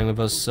about allying with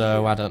us,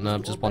 so I don't know,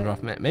 just wander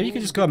off. Maybe you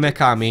could just go and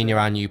make Armenia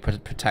our new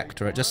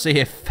protectorate, just see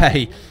if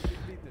they,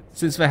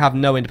 since they have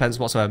no independence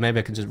whatsoever, maybe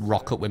they can just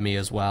rock up with me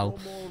as well.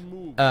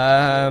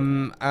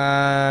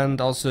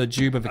 And also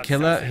Juba the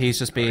Killer, he's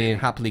just been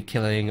happily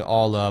killing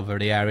all over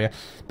the area.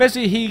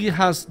 Basically, he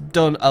has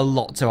done a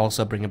lot to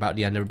also bring about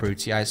the end of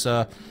Brutii,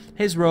 so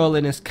his role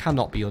in this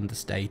cannot be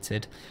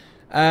understated.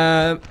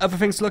 Other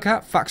things to look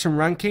at, faction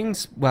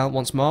rankings. Well,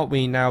 once more,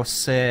 we now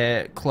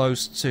sit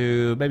close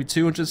to maybe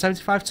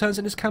 275 turns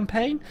in this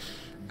campaign.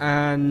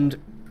 And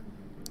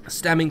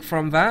stemming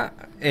from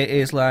that, it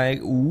is like,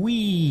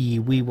 we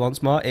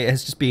once more, it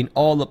has just been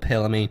all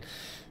uphill. I mean,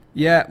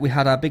 yeah, we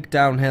had our big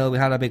downhill, we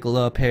had our big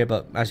low up here,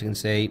 but as you can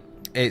see,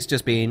 it's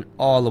just been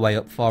all the way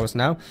up for us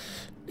now.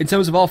 In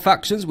terms of all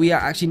factions, we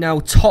are actually now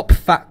top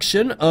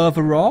faction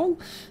overall.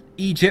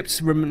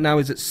 Egypt now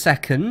is at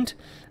second.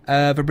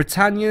 The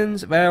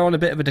Britannians, they're on a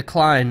bit of a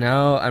decline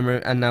now,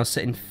 and now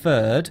sitting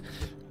third.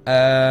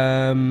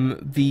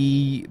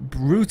 The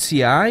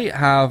Brutii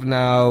have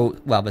now,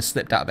 well, they're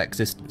slipped out of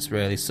existence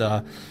really,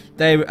 so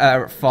they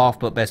are at fourth,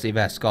 but basically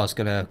their score's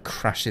going to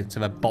crash into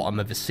the bottom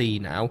of the sea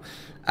now.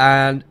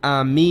 And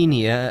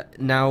Armenia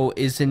now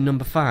is in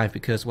number 5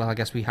 because, well, I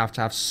guess we have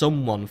to have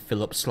someone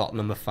fill up slot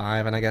number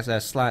 5, and I guess they're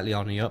slightly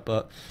on the up,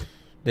 but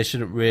they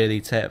shouldn't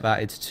really take that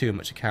into too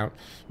much account.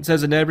 In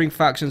terms of neighbouring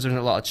factions, there's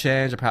a lot of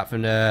change, apart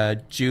from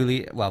the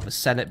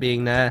Senate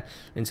being there.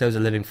 In terms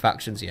of living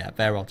factions, yeah,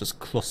 they're all just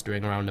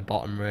clustering around the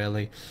bottom,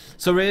 really.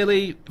 So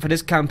really, for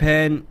this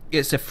campaign,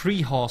 it's a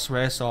 3-horse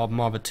race, or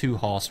more of a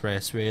 2-horse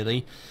race,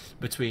 really,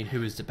 between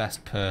who is the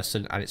best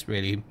person, and it's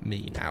really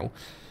me now.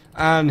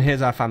 And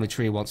here's our family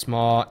tree once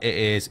more. It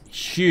is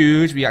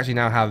huge. We actually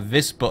now have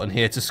this button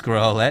here to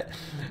scroll it.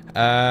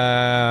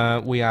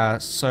 We are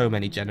so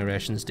many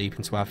generations deep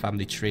into our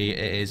family tree.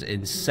 It is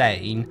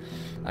insane.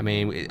 I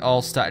mean, it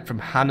all started from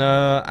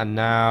Hannah, and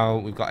now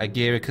we've got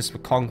Agiricus the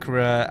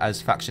Conqueror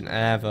as faction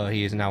heir, though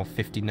he is now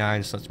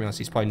 59, so to be honest,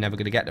 he's probably never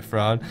going to get the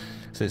throne.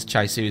 So it's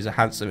Chaisu the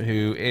Handsome,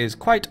 who is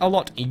quite a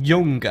lot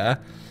younger.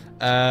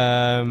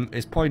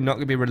 Is probably not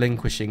going to be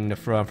relinquishing the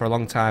throne for a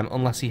long time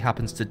unless he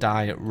happens to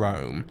die at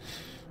Rome.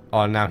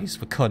 Or now he's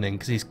for cunning,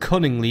 because he's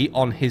cunningly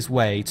on his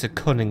way to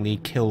cunningly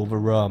kill the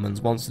Romans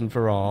once and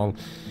for all.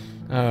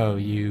 Oh,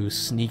 you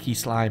sneaky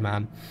sly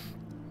man.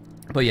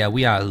 But yeah,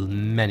 we are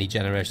many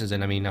generations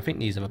in. I mean, I think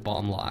these are the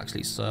bottom lot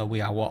actually, so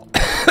we are what?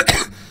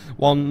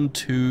 1,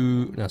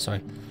 2... No,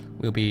 sorry.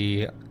 We'll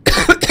be...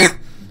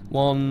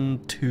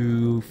 1,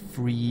 2,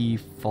 3,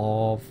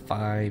 4,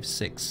 5,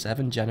 6,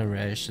 7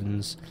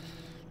 generations.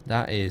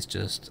 That is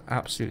just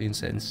absolutely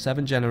insane.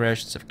 7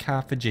 generations of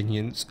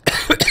Carthaginians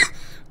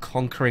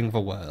conquering the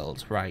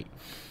world. Right.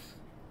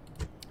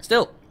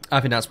 Still, I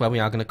think that's where we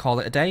are going to call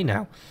it a day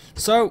now.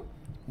 So,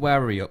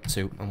 where are we up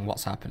to and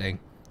what's happening?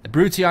 The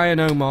Brutii are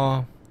no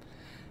more.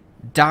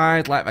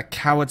 Died like the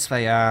cowards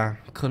they are.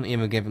 Couldn't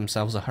even give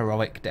themselves a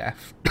heroic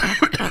death.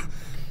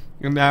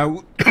 And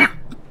now...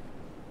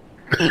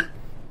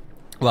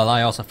 Well,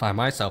 I also find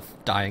myself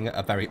dying at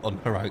a very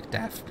unheroic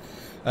death.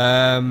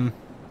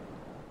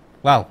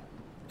 Well,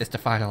 it's the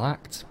final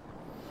act.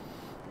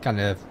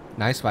 Kind of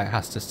nice why it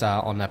has to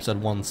start on episode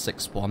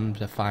 161,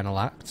 the final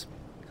act.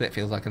 It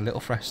feels like a little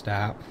fresh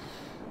start.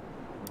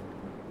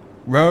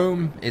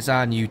 Rome is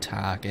our new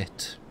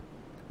target.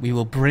 We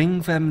will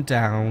bring them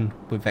down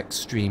with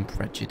extreme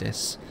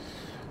prejudice.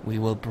 We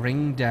will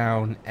bring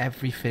down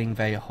everything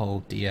they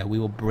hold dear. We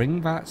will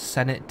bring that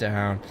Senate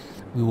down.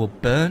 We will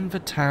burn the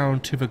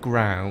town to the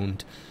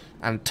ground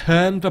and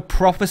turn the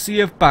prophecy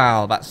of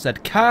Baal that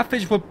said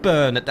Carthage would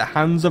burn at the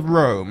hands of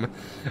Rome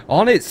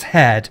on its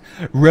head,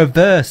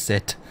 reverse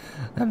it,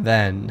 and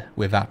then,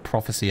 with that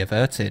prophecy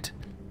averted,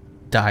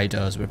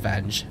 Dido's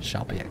revenge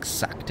shall be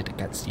exacted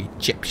against the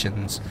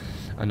Egyptians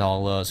and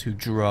all those who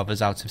drove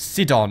us out of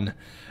Sidon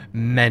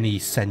many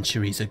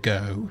centuries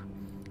ago.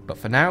 But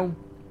for now,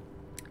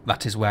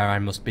 that is where I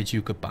must bid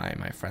you goodbye,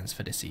 my friends,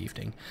 for this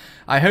evening.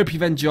 I hope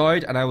you've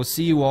enjoyed, and I will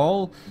see you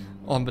all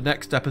on the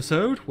next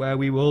episode, where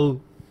we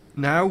will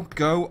now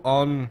go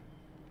on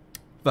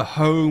the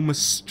home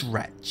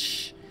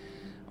stretch.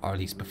 Or at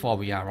least before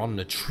we are on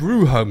the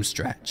true home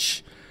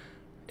stretch,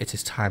 it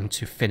is time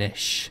to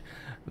finish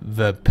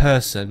the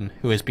person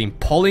who has been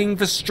pulling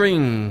the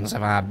strings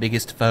of our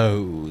biggest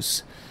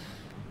foes.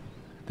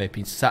 They've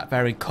been sat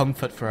there in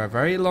comfort for a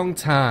very long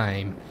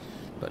time,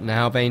 but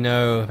now they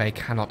know they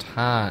cannot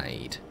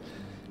hide.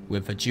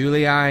 With the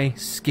Julii,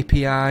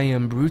 Scipii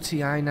and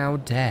Brutii now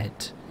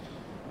dead,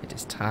 it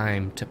is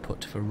time to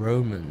put the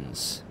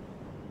Romans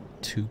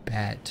to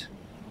bed.